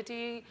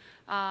predictability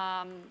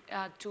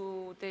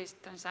to these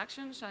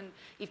transactions, and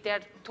if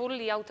they're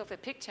totally out of the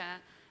picture,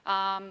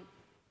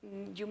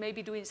 you may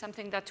be doing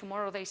something that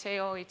tomorrow they say,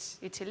 oh, it's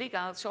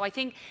illegal. So I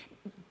think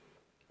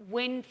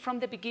when from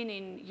the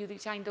beginning you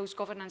design those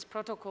governance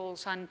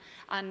protocols and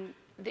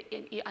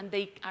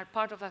they are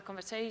part of a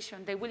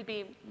conversation, they will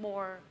be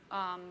more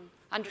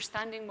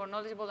understanding, more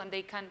knowledgeable, and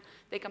they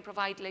can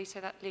provide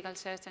legal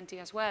certainty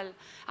as well.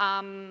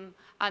 And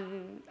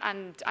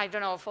I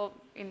don't know,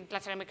 in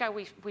Latin America,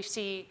 we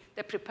see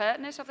the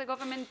preparedness of the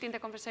government in the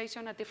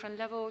conversation at different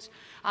levels.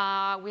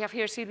 We have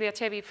here Silvia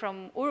Chevi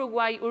from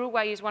Uruguay.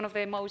 Uruguay is one of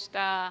the most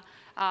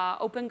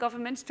open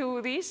governments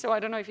to this, so I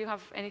don't know if you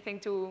have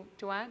anything to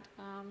add.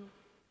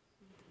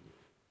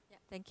 Yeah,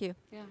 thank you.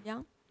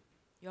 Yeah.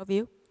 Your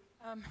view?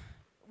 I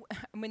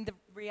mean, the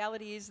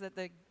reality is that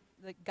the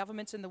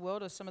governments in the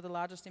world are some of the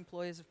largest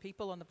employers of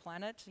people on the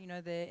planet. You know,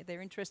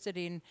 they're interested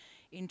in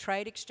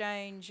trade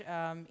exchange,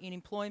 in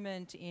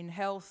employment, in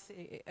health,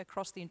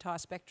 across the entire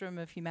spectrum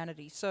of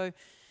humanity. So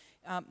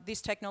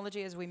this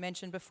technology, as we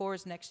mentioned before,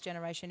 is next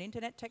generation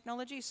internet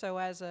technology. So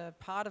as a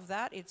part of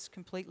that, it's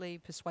completely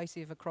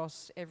persuasive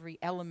across every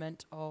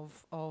element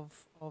of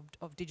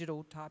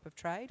digital type of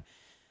trade.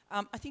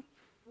 I think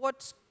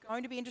what's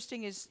going to be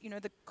interesting is, you know,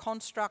 the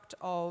construct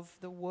of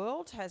the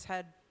world has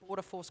had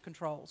border force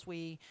controls.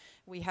 We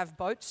have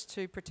boats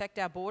to protect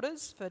our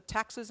borders for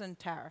taxes and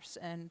tariffs.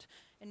 And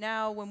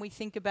now when we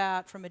think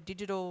about from a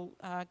digital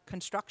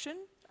construction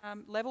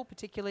level,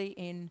 particularly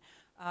in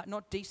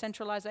not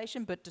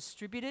decentralization, but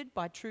distributed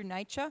by true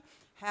nature,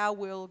 how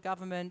will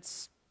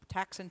governments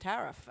tax and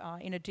tariff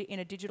in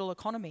a digital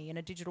economy, in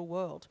a digital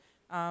world?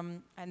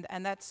 And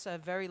that's a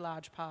very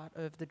large part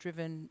of the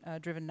driven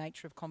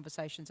nature of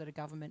conversations at a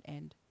government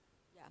end.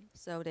 Yeah.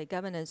 So the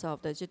governance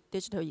of the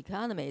digital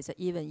economy is an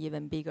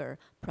even bigger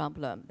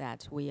problem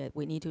that we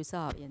need to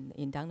solve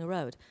in down the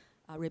road.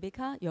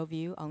 Rebecca, your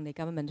view on the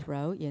government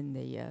role in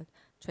the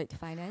trade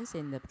finance,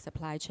 in the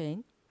supply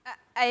chain?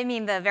 I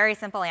mean, the very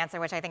simple answer,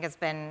 which I think has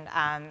been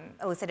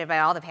elucidated by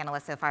all the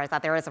panelists so far, is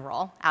that there is a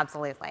role,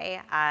 absolutely.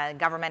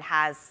 Government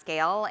has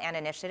scale and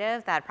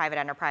initiative that private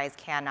enterprise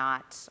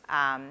cannot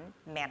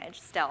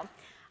manage still.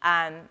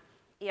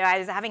 You know, I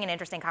was having an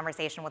interesting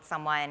conversation with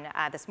someone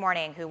this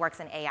morning who works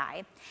in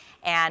AI,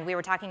 and we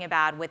were talking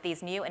about with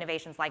these new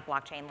innovations like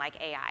blockchain, like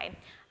AI,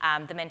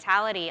 the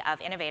mentality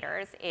of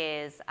innovators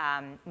is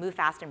move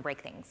fast and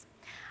break things.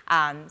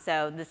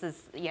 So this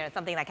is, you know,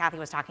 something that Kathy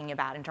was talking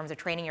about in terms of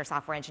training your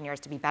software engineers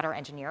to be better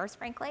engineers,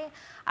 frankly.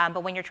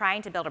 But when you're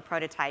trying to build a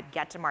prototype,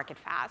 get to market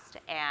fast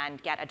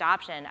and get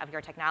adoption of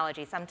your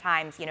technology,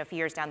 sometimes, you know, a few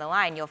years down the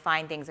line, you'll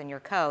find things in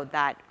your code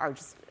that are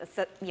just,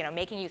 you know,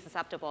 making you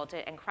susceptible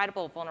to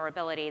incredible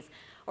vulnerabilities,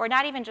 or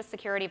not even just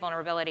security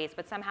vulnerabilities,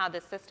 but somehow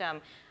this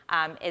system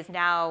is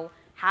now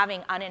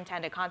having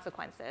unintended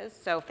consequences.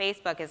 So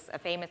Facebook is a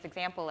famous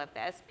example of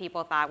this.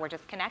 People thought we're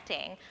just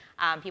connecting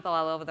people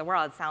all over the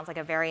world. Sounds like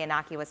a very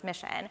innocuous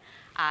mission.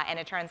 And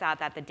it turns out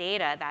that the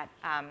data that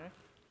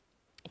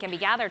can be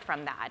gathered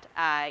from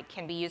that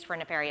can be used for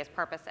nefarious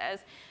purposes.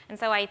 And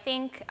so I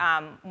think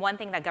one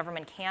thing that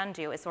government can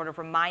do is sort of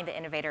remind the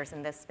innovators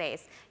in this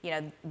space, you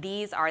know,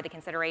 these are the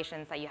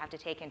considerations that you have to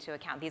take into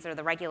account. These are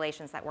the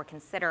regulations that we're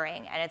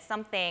considering. And it's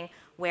something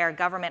where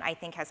government, I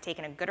think, has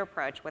taken a good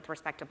approach with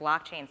respect to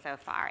blockchain so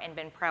far and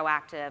been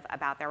proactive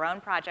about their own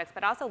projects,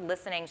 but also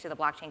listening to the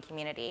blockchain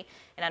community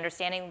and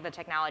understanding the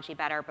technology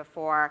better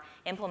before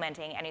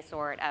implementing any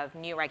sort of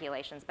new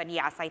regulations. But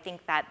yes, I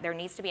think that there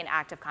needs to be an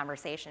active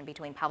conversation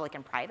between public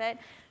and private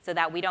so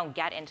that we don't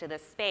get into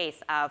this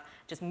space of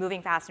just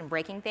moving fast and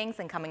breaking things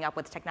and coming up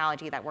with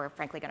technology that we're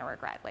frankly going to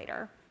regret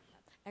later.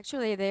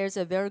 Actually, there's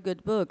a very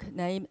good book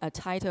named, a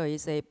title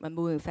is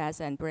Moving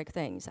Fast and Break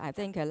Things. I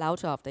think a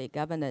lot of the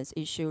governance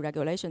issue,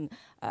 regulation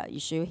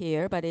issue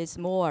here, but it's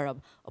more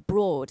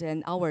broad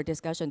than our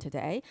discussion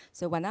today.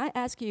 So when I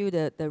ask you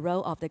the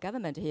role of the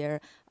government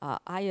here,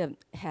 I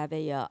have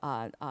a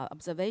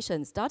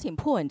observation. Starting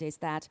point is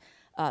that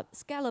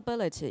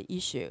scalability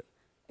issue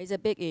is a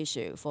big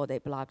issue for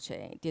the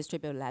blockchain,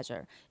 distributed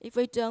ledger. If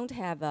we don't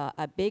have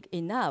a big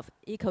enough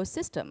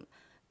ecosystem,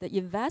 the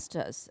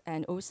investors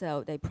and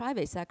also the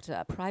private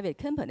sector, private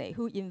company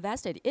who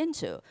invested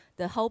into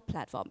the whole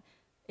platform,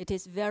 it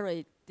is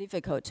very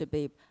difficult to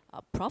be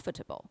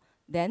profitable.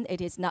 Then it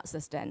is not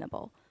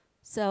sustainable.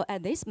 So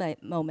at this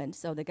moment,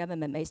 so the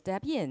government may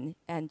step in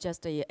and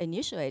just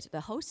initiate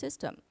the whole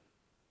system.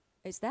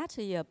 Is that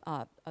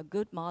a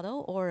good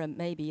model, or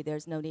maybe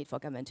there's no need for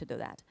government to do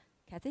that?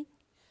 Kathy?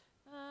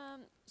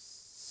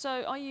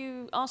 So are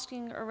you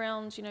asking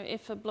around, you know,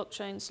 if a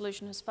blockchain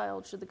solution has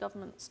failed, should the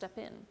government step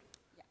in?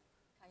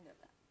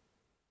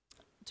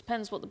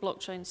 Depends what the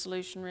blockchain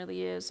solution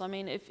really is. I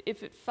mean, if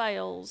it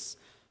fails,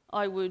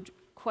 I would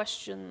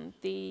question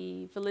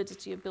the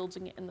validity of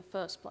building it in the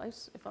first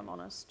place, if I'm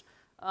honest,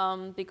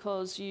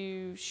 because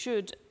you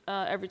should,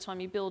 every time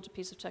you build a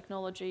piece of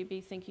technology, be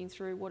thinking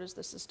through what is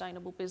the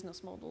sustainable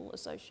business model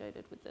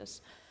associated with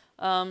this.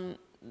 So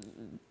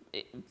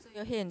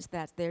your hint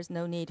that there's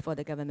no need for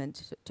the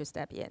government to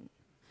step in?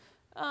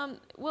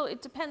 Well,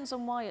 it depends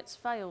on why it's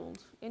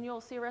failed. In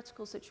your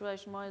theoretical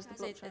situation, why is the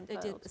blockchain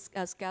failed? It is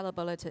a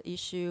scalability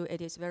issue.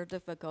 It is very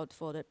difficult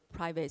for the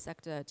private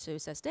sector to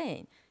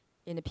sustain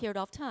in a period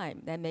of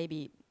time. Then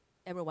maybe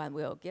everyone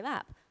will give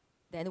up.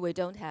 Then we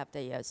don't have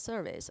the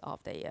service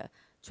of the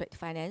trade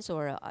finance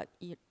or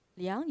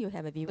Liang, you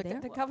have a view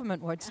there? The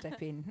government won't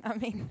step in. I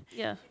mean,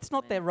 yeah, it's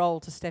not their role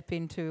to step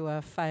into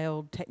a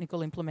failed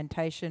technical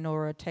implementation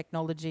or a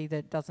technology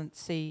that doesn't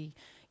see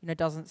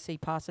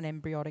past an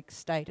embryonic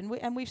state.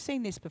 And we've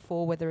seen this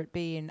before, whether it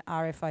be in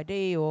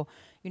RFID or,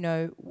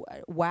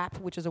 WAP,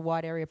 which is a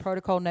wide area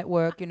protocol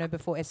network,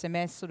 before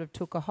SMS sort of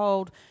took a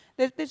hold.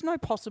 There's no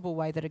possible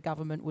way that a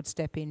government would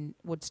step in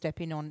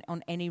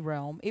on any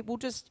realm. It will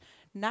just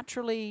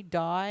naturally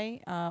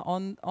die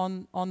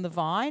on the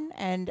vine,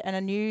 and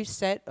a new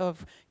set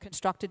of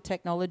constructed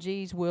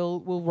technologies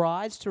will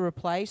rise to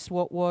replace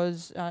what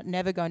was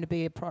never going to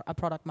be a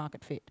product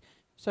market fit.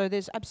 So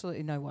there's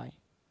absolutely no way.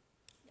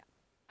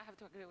 I have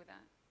to agree with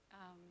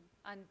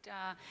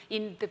that.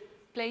 In the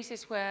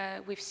places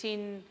where we've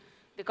seen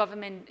the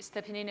government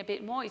stepping in a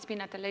bit more, it's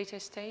been at the later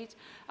stage.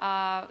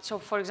 So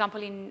for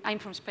example, I'm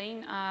from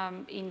Spain.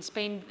 In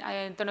Spain,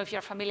 I don't know if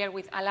you're familiar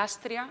with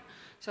Alastria.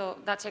 So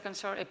that's a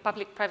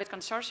public-private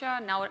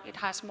consortia. Now it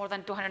has more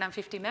than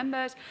 250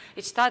 members.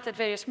 It started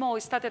very small.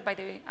 It started by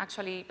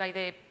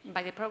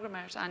the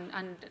programmers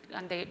and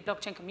the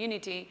blockchain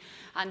community,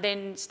 and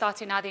then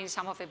starting adding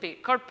some of the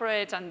big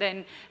corporates and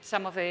then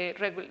some of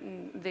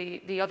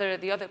the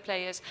other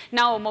players.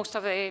 Now most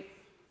of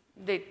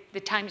the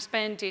time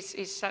spent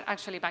is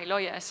actually by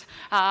lawyers,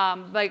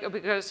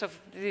 because of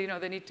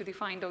the need to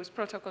define those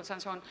protocols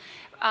and so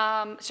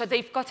on. So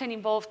they've gotten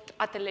involved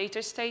at the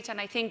later stage,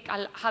 and I think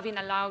having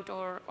allowed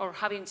or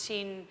having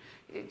seen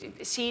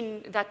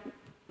that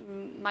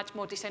much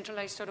more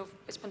decentralized sort of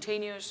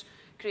spontaneous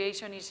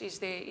creation is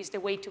the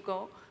way to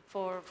go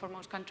for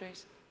most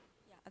countries.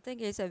 Yeah, I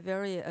think it's a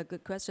very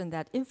good question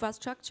that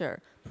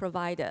infrastructure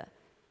provider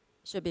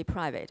should be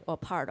private or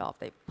part of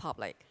the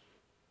public.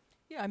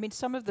 Yeah, I mean,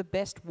 some of the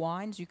best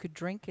wines you could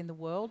drink in the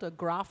world are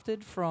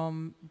grafted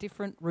from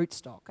different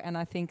rootstock. And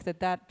I think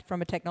that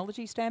from a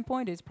technology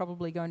standpoint, is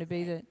probably going to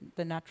be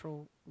the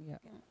natural, yeah.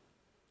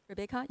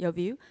 Rebecca, your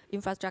view,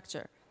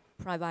 infrastructure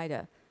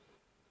provider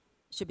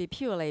should be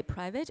purely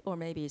private, or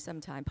maybe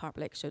sometime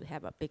public should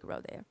have a big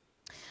role there?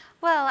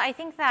 Well, I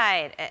think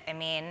that,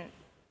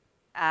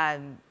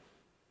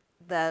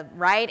 the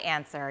right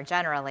answer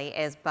generally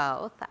is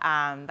both,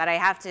 but I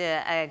have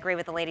to agree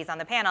with the ladies on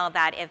the panel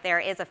that if there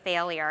is a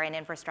failure in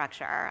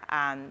infrastructure,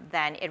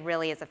 then it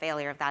really is a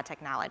failure of that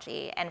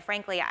technology. And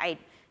frankly, I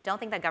don't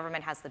think that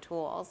government has the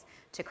tools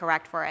to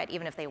correct for it,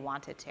 even if they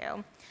wanted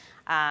to.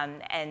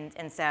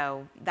 And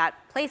so that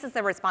places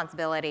the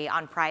responsibility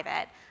on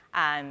private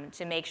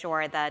to make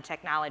sure the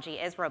technology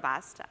is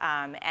robust.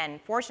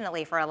 And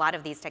fortunately for a lot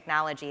of these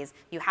technologies,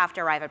 you have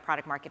to arrive at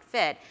product market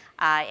fit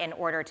in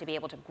order to be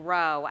able to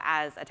grow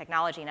as a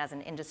technology and as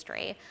an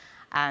industry.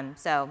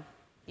 So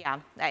yeah,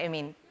 I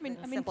mean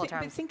simple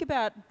terms. Think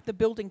about the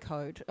building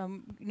code.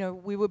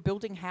 We were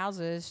building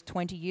houses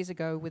 20 years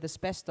ago with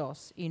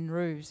asbestos in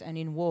roofs and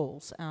in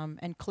walls,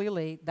 and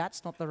clearly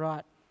that's not the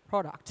right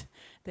product.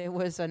 There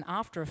was an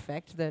after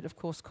effect that, of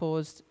course,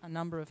 caused a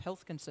number of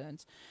health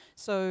concerns.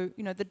 So,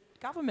 the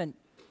government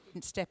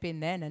didn't step in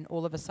then and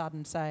all of a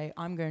sudden say,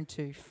 I'm going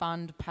to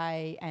fund,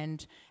 pay,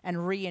 and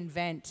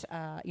reinvent,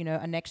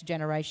 a next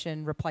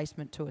generation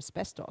replacement to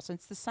asbestos. And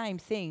it's the same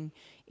thing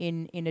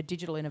in a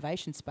digital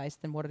innovation space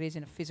than what it is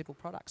in a physical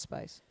product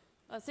space.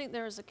 I think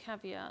there is a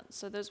caveat.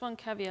 So there's one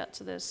caveat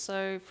to this.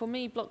 So for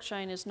me,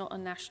 blockchain is not a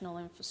national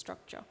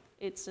infrastructure.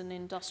 It's an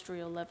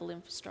industrial level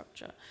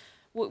infrastructure.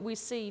 What we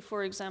see,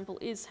 for example,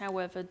 is,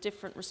 however,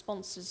 different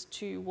responses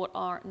to what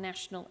are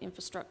national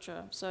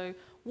infrastructure. So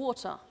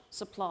water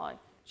supply,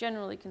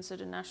 generally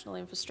considered national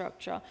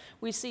infrastructure.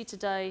 We see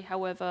today,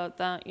 however,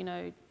 that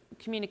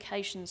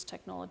communications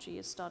technology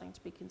is starting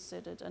to be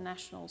considered a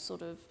national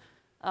sort of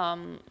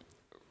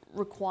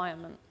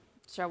requirement,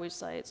 shall we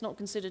say. It's not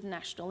considered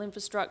national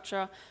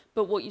infrastructure,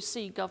 but what you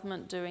see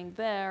government doing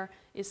there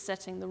is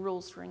setting the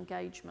rules for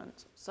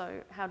engagement.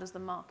 So how does the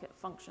market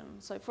function?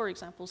 So for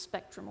example,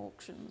 spectrum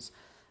auctions,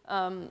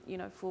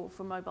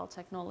 for mobile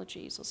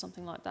technologies or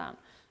something like that.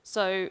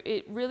 So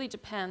it really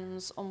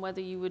depends on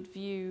whether you would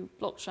view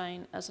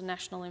blockchain as a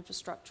national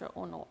infrastructure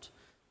or not.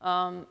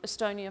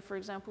 Estonia, for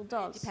example,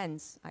 does. It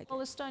depends, I guess. Well,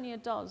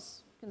 Estonia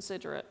does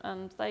consider it,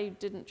 and they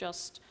didn't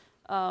just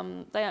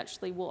they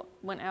actually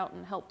went out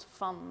and helped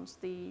fund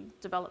the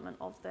development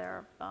of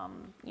their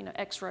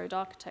X-road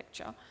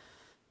architecture.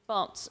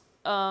 But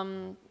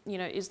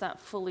is that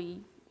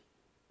fully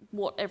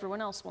what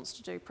everyone else wants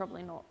to do?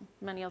 Probably not.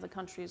 Many other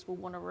countries will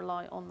want to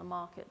rely on the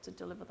market to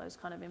deliver those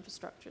kind of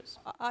infrastructures.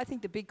 I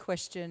think the big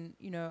question,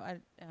 a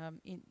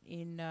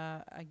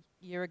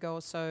year ago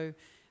or so,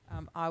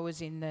 I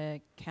was in the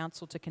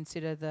council to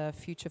consider the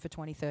future for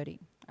 2030.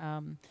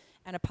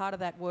 And a part of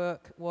that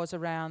work was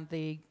around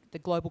the the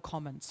global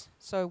commons.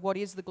 So what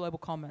is the global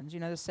commons? You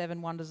know, the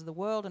 7 wonders of the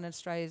world, and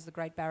Australia is the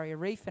Great Barrier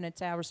Reef, and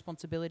it's our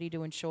responsibility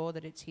to ensure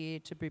that it's here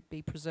to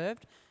be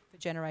preserved for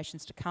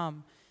generations to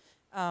come.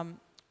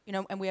 You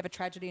know, and we have a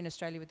tragedy in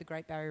Australia with the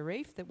Great Barrier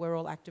Reef that we're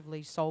all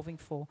actively solving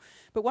for.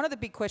 But one of the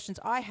big questions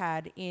I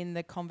had in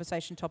the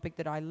conversation topic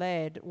that I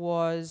led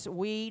was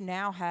we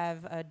now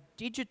have a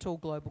digital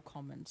global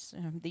commons.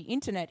 The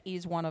internet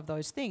is one of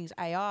those things.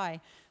 AI,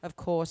 of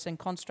course, and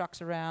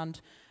constructs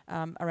around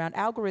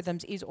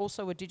algorithms is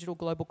also a digital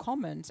global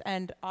commons.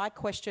 And I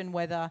question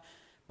whether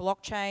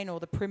blockchain or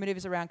the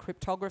primitives around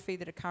cryptography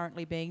that are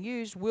currently being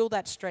used, will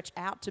that stretch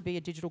out to be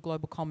a digital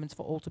global commons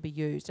for all to be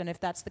used? And if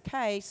that's the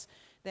case,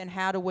 then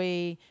how do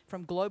we,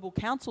 from global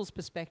council's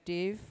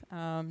perspective,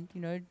 you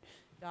know,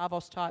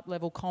 Davos type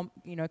level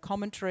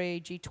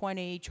commentary,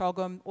 G20,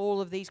 CHOGM, all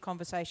of these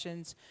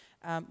conversations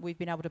we've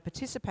been able to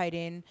participate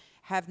in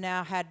have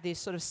now had this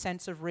sort of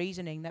sense of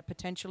reasoning that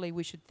potentially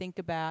we should think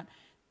about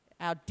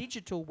our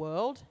digital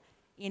world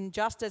in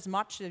just as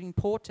much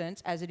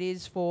importance as it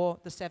is for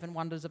the 7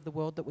 wonders of the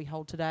world that we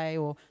hold today,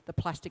 or the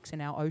plastics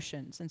in our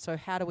oceans. And so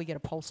how do we get a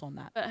pulse on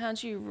that? But how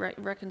do you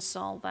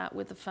reconcile that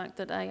with the fact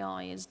that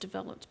AI is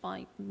developed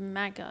by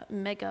mega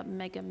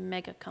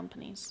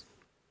companies?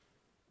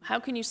 How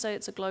can you say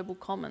it's a global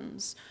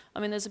commons? I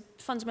mean, there's a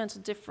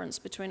fundamental difference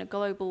between a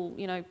global,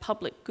 you know,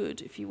 public good,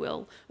 if you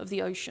will, of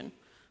the ocean,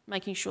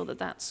 making sure that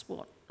that's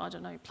what, I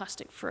don't know,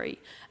 plastic free,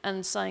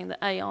 and saying that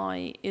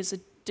AI is a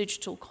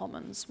digital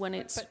commons when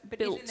it's but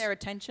built. Isn't there a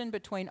tension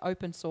between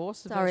open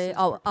source Sorry,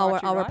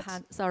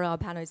 versus our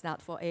panel is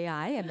not for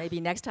AI, and maybe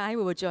next time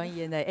we will join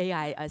you in the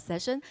AI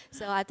session.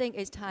 So I think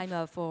it's time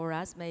for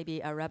us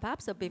maybe a wrap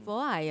up. So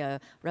before I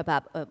wrap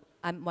up,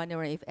 I'm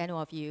wondering if any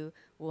of you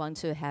want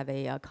to have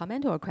a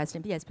comment or a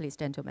question. Yes, please,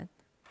 gentlemen.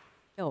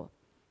 Oh,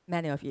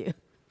 many of you.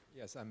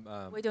 Yes,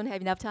 we don't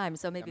have enough time,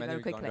 so maybe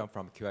very quickly. I'm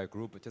from QI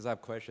Group. Just have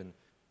a question.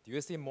 Do you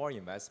see more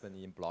investment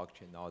in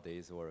blockchain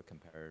nowadays, or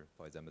compared,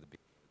 for example, the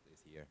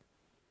this year?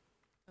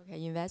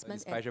 Okay, investment.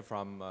 Especially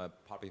from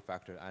public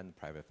sector and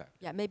private sector.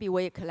 Yeah, maybe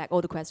we collect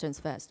all the questions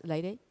first.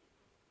 Lady?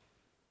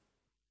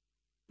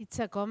 It's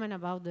a comment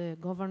about the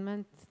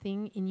government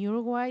thing. In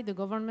Uruguay, the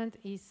government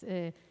is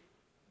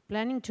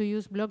planning to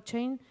use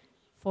blockchain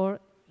for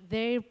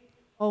their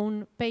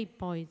own pay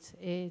points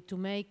to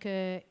make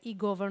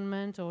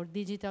e-government or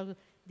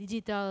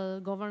digital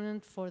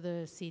government for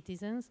the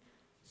citizens.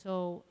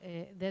 So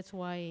that's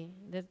why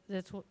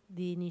that's what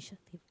the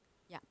initiative.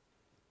 Yeah,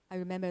 I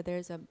remember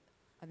there's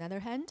another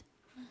hand.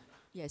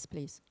 Yes,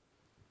 please.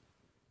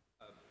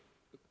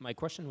 My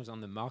question was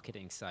on the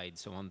marketing side,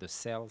 so on the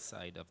sales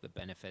side of the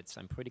benefits.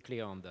 I'm pretty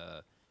clear on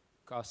the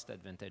cost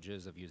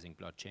advantages of using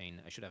blockchain.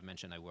 I should have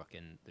mentioned I work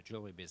in the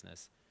jewelry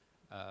business.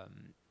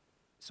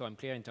 So I'm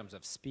clear in terms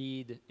of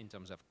speed, in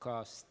terms of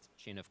cost,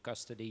 chain of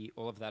custody,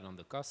 all of that on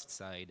the cost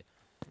side.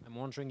 I'm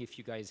wondering if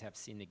you guys have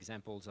seen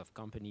examples of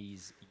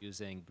companies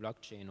using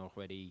blockchain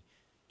already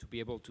to be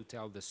able to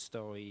tell the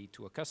story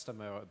to a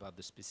customer about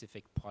the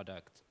specific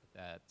product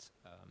that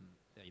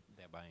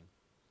they're buying.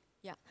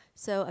 Yeah,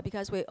 so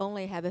because we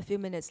only have a few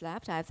minutes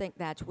left, I think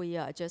that we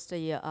just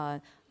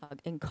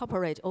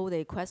incorporate all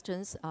the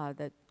questions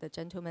that the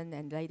gentlemen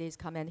and ladies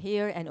comment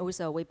here, and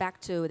also we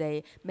back to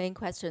the main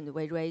question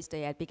we raised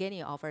at the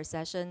beginning of our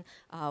session.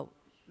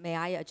 May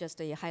I just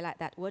highlight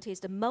that what is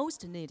the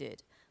most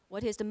needed?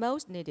 What is the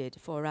most needed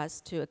for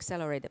us to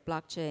accelerate the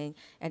blockchain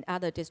and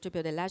other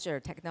distributed ledger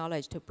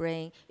technology to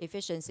bring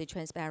efficiency,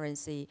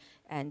 transparency,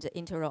 and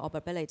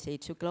interoperability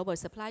to global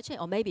supply chain,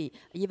 or maybe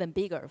even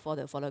bigger for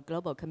the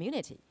global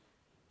community?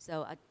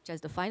 So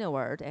just the final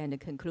word and a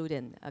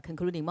concluding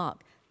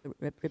mark.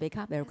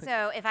 Rebecca, very quick.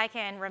 So if I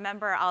can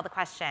remember all the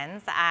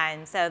questions.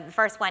 So the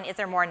first one, is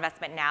there more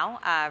investment now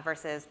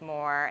versus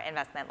more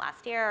investment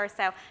last year or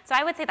so? So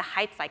I would say the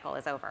hype cycle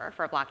is over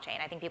for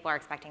blockchain. I think people are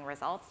expecting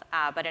results.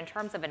 But in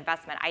terms of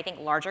investment, I think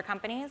larger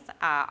companies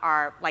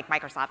are, like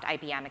Microsoft,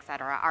 IBM, et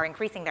cetera, are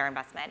increasing their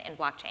investment in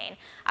blockchain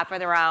for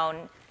their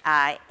own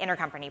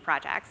intercompany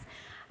projects.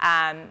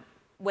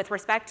 With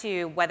respect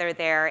to whether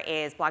there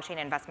is blockchain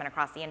investment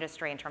across the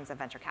industry in terms of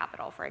venture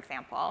capital, for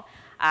example,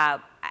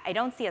 I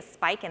don't see a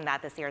spike in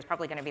that this year. It's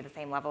probably going to be the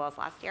same level as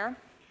last year.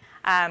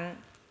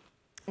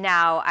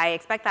 Now, I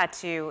expect that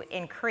to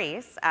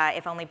increase,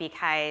 if only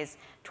because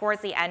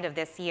towards the end of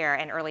this year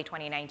and early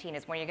 2019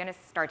 is when you're going to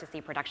start to see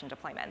production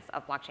deployments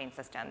of blockchain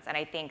systems. And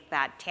I think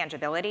that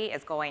tangibility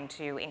is going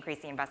to increase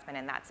the investment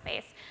in that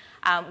space.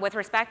 With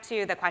respect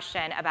to the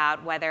question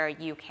about whether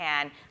you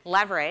can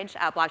leverage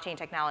blockchain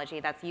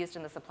technology that's used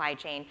in the supply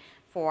chain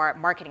for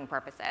marketing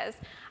purposes.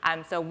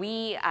 So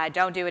we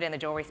don't do it in the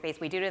jewelry space,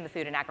 we do it in the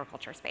food and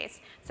agriculture space.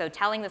 So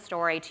telling the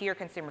story to your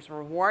consumers,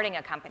 rewarding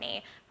a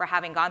company for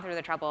having gone through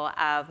the trouble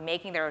of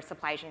making their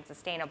supply chain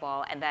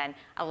sustainable and then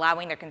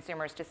allowing their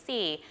consumers to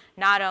see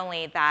not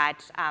only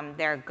that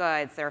their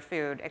goods, their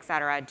food, et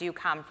cetera, do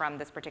come from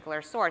this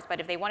particular source, but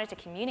if they wanted to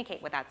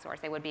communicate with that source,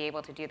 they would be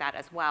able to do that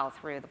as well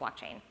through the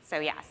blockchain. So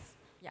yes,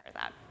 there's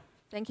that.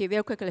 Thank you.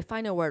 Very quickly,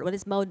 final word. What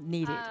is more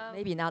needed?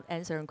 Maybe not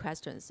answering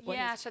questions.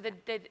 Yeah, so the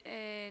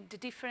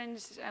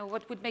difference,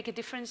 what would make a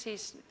difference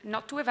is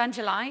not to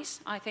evangelize.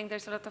 I think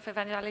there's a lot of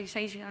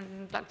evangelization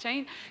on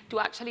blockchain. To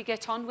actually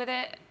get on with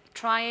it,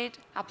 try it,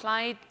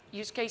 apply it,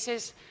 use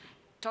cases,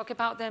 talk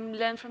about them,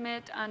 learn from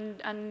it, and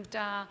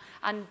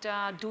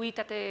do it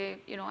at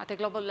the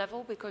global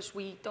level, because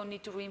we don't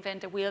need to reinvent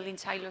the wheel in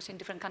silos in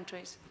different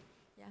countries.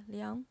 Yeah,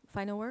 Leanne,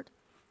 final word?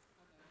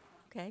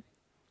 Okay.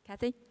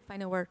 Kathy,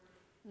 final word?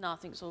 No, I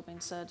think it's all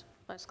been said.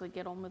 Basically,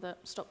 get on with it.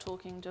 Stop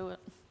talking, do it.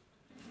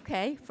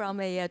 Okay, from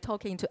a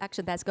talking to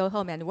action, let's go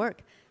home and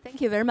work. Thank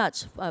you very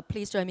much.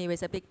 Please join me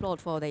with a big applause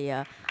for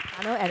the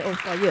panel and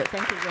also for you.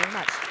 Thank you very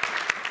much.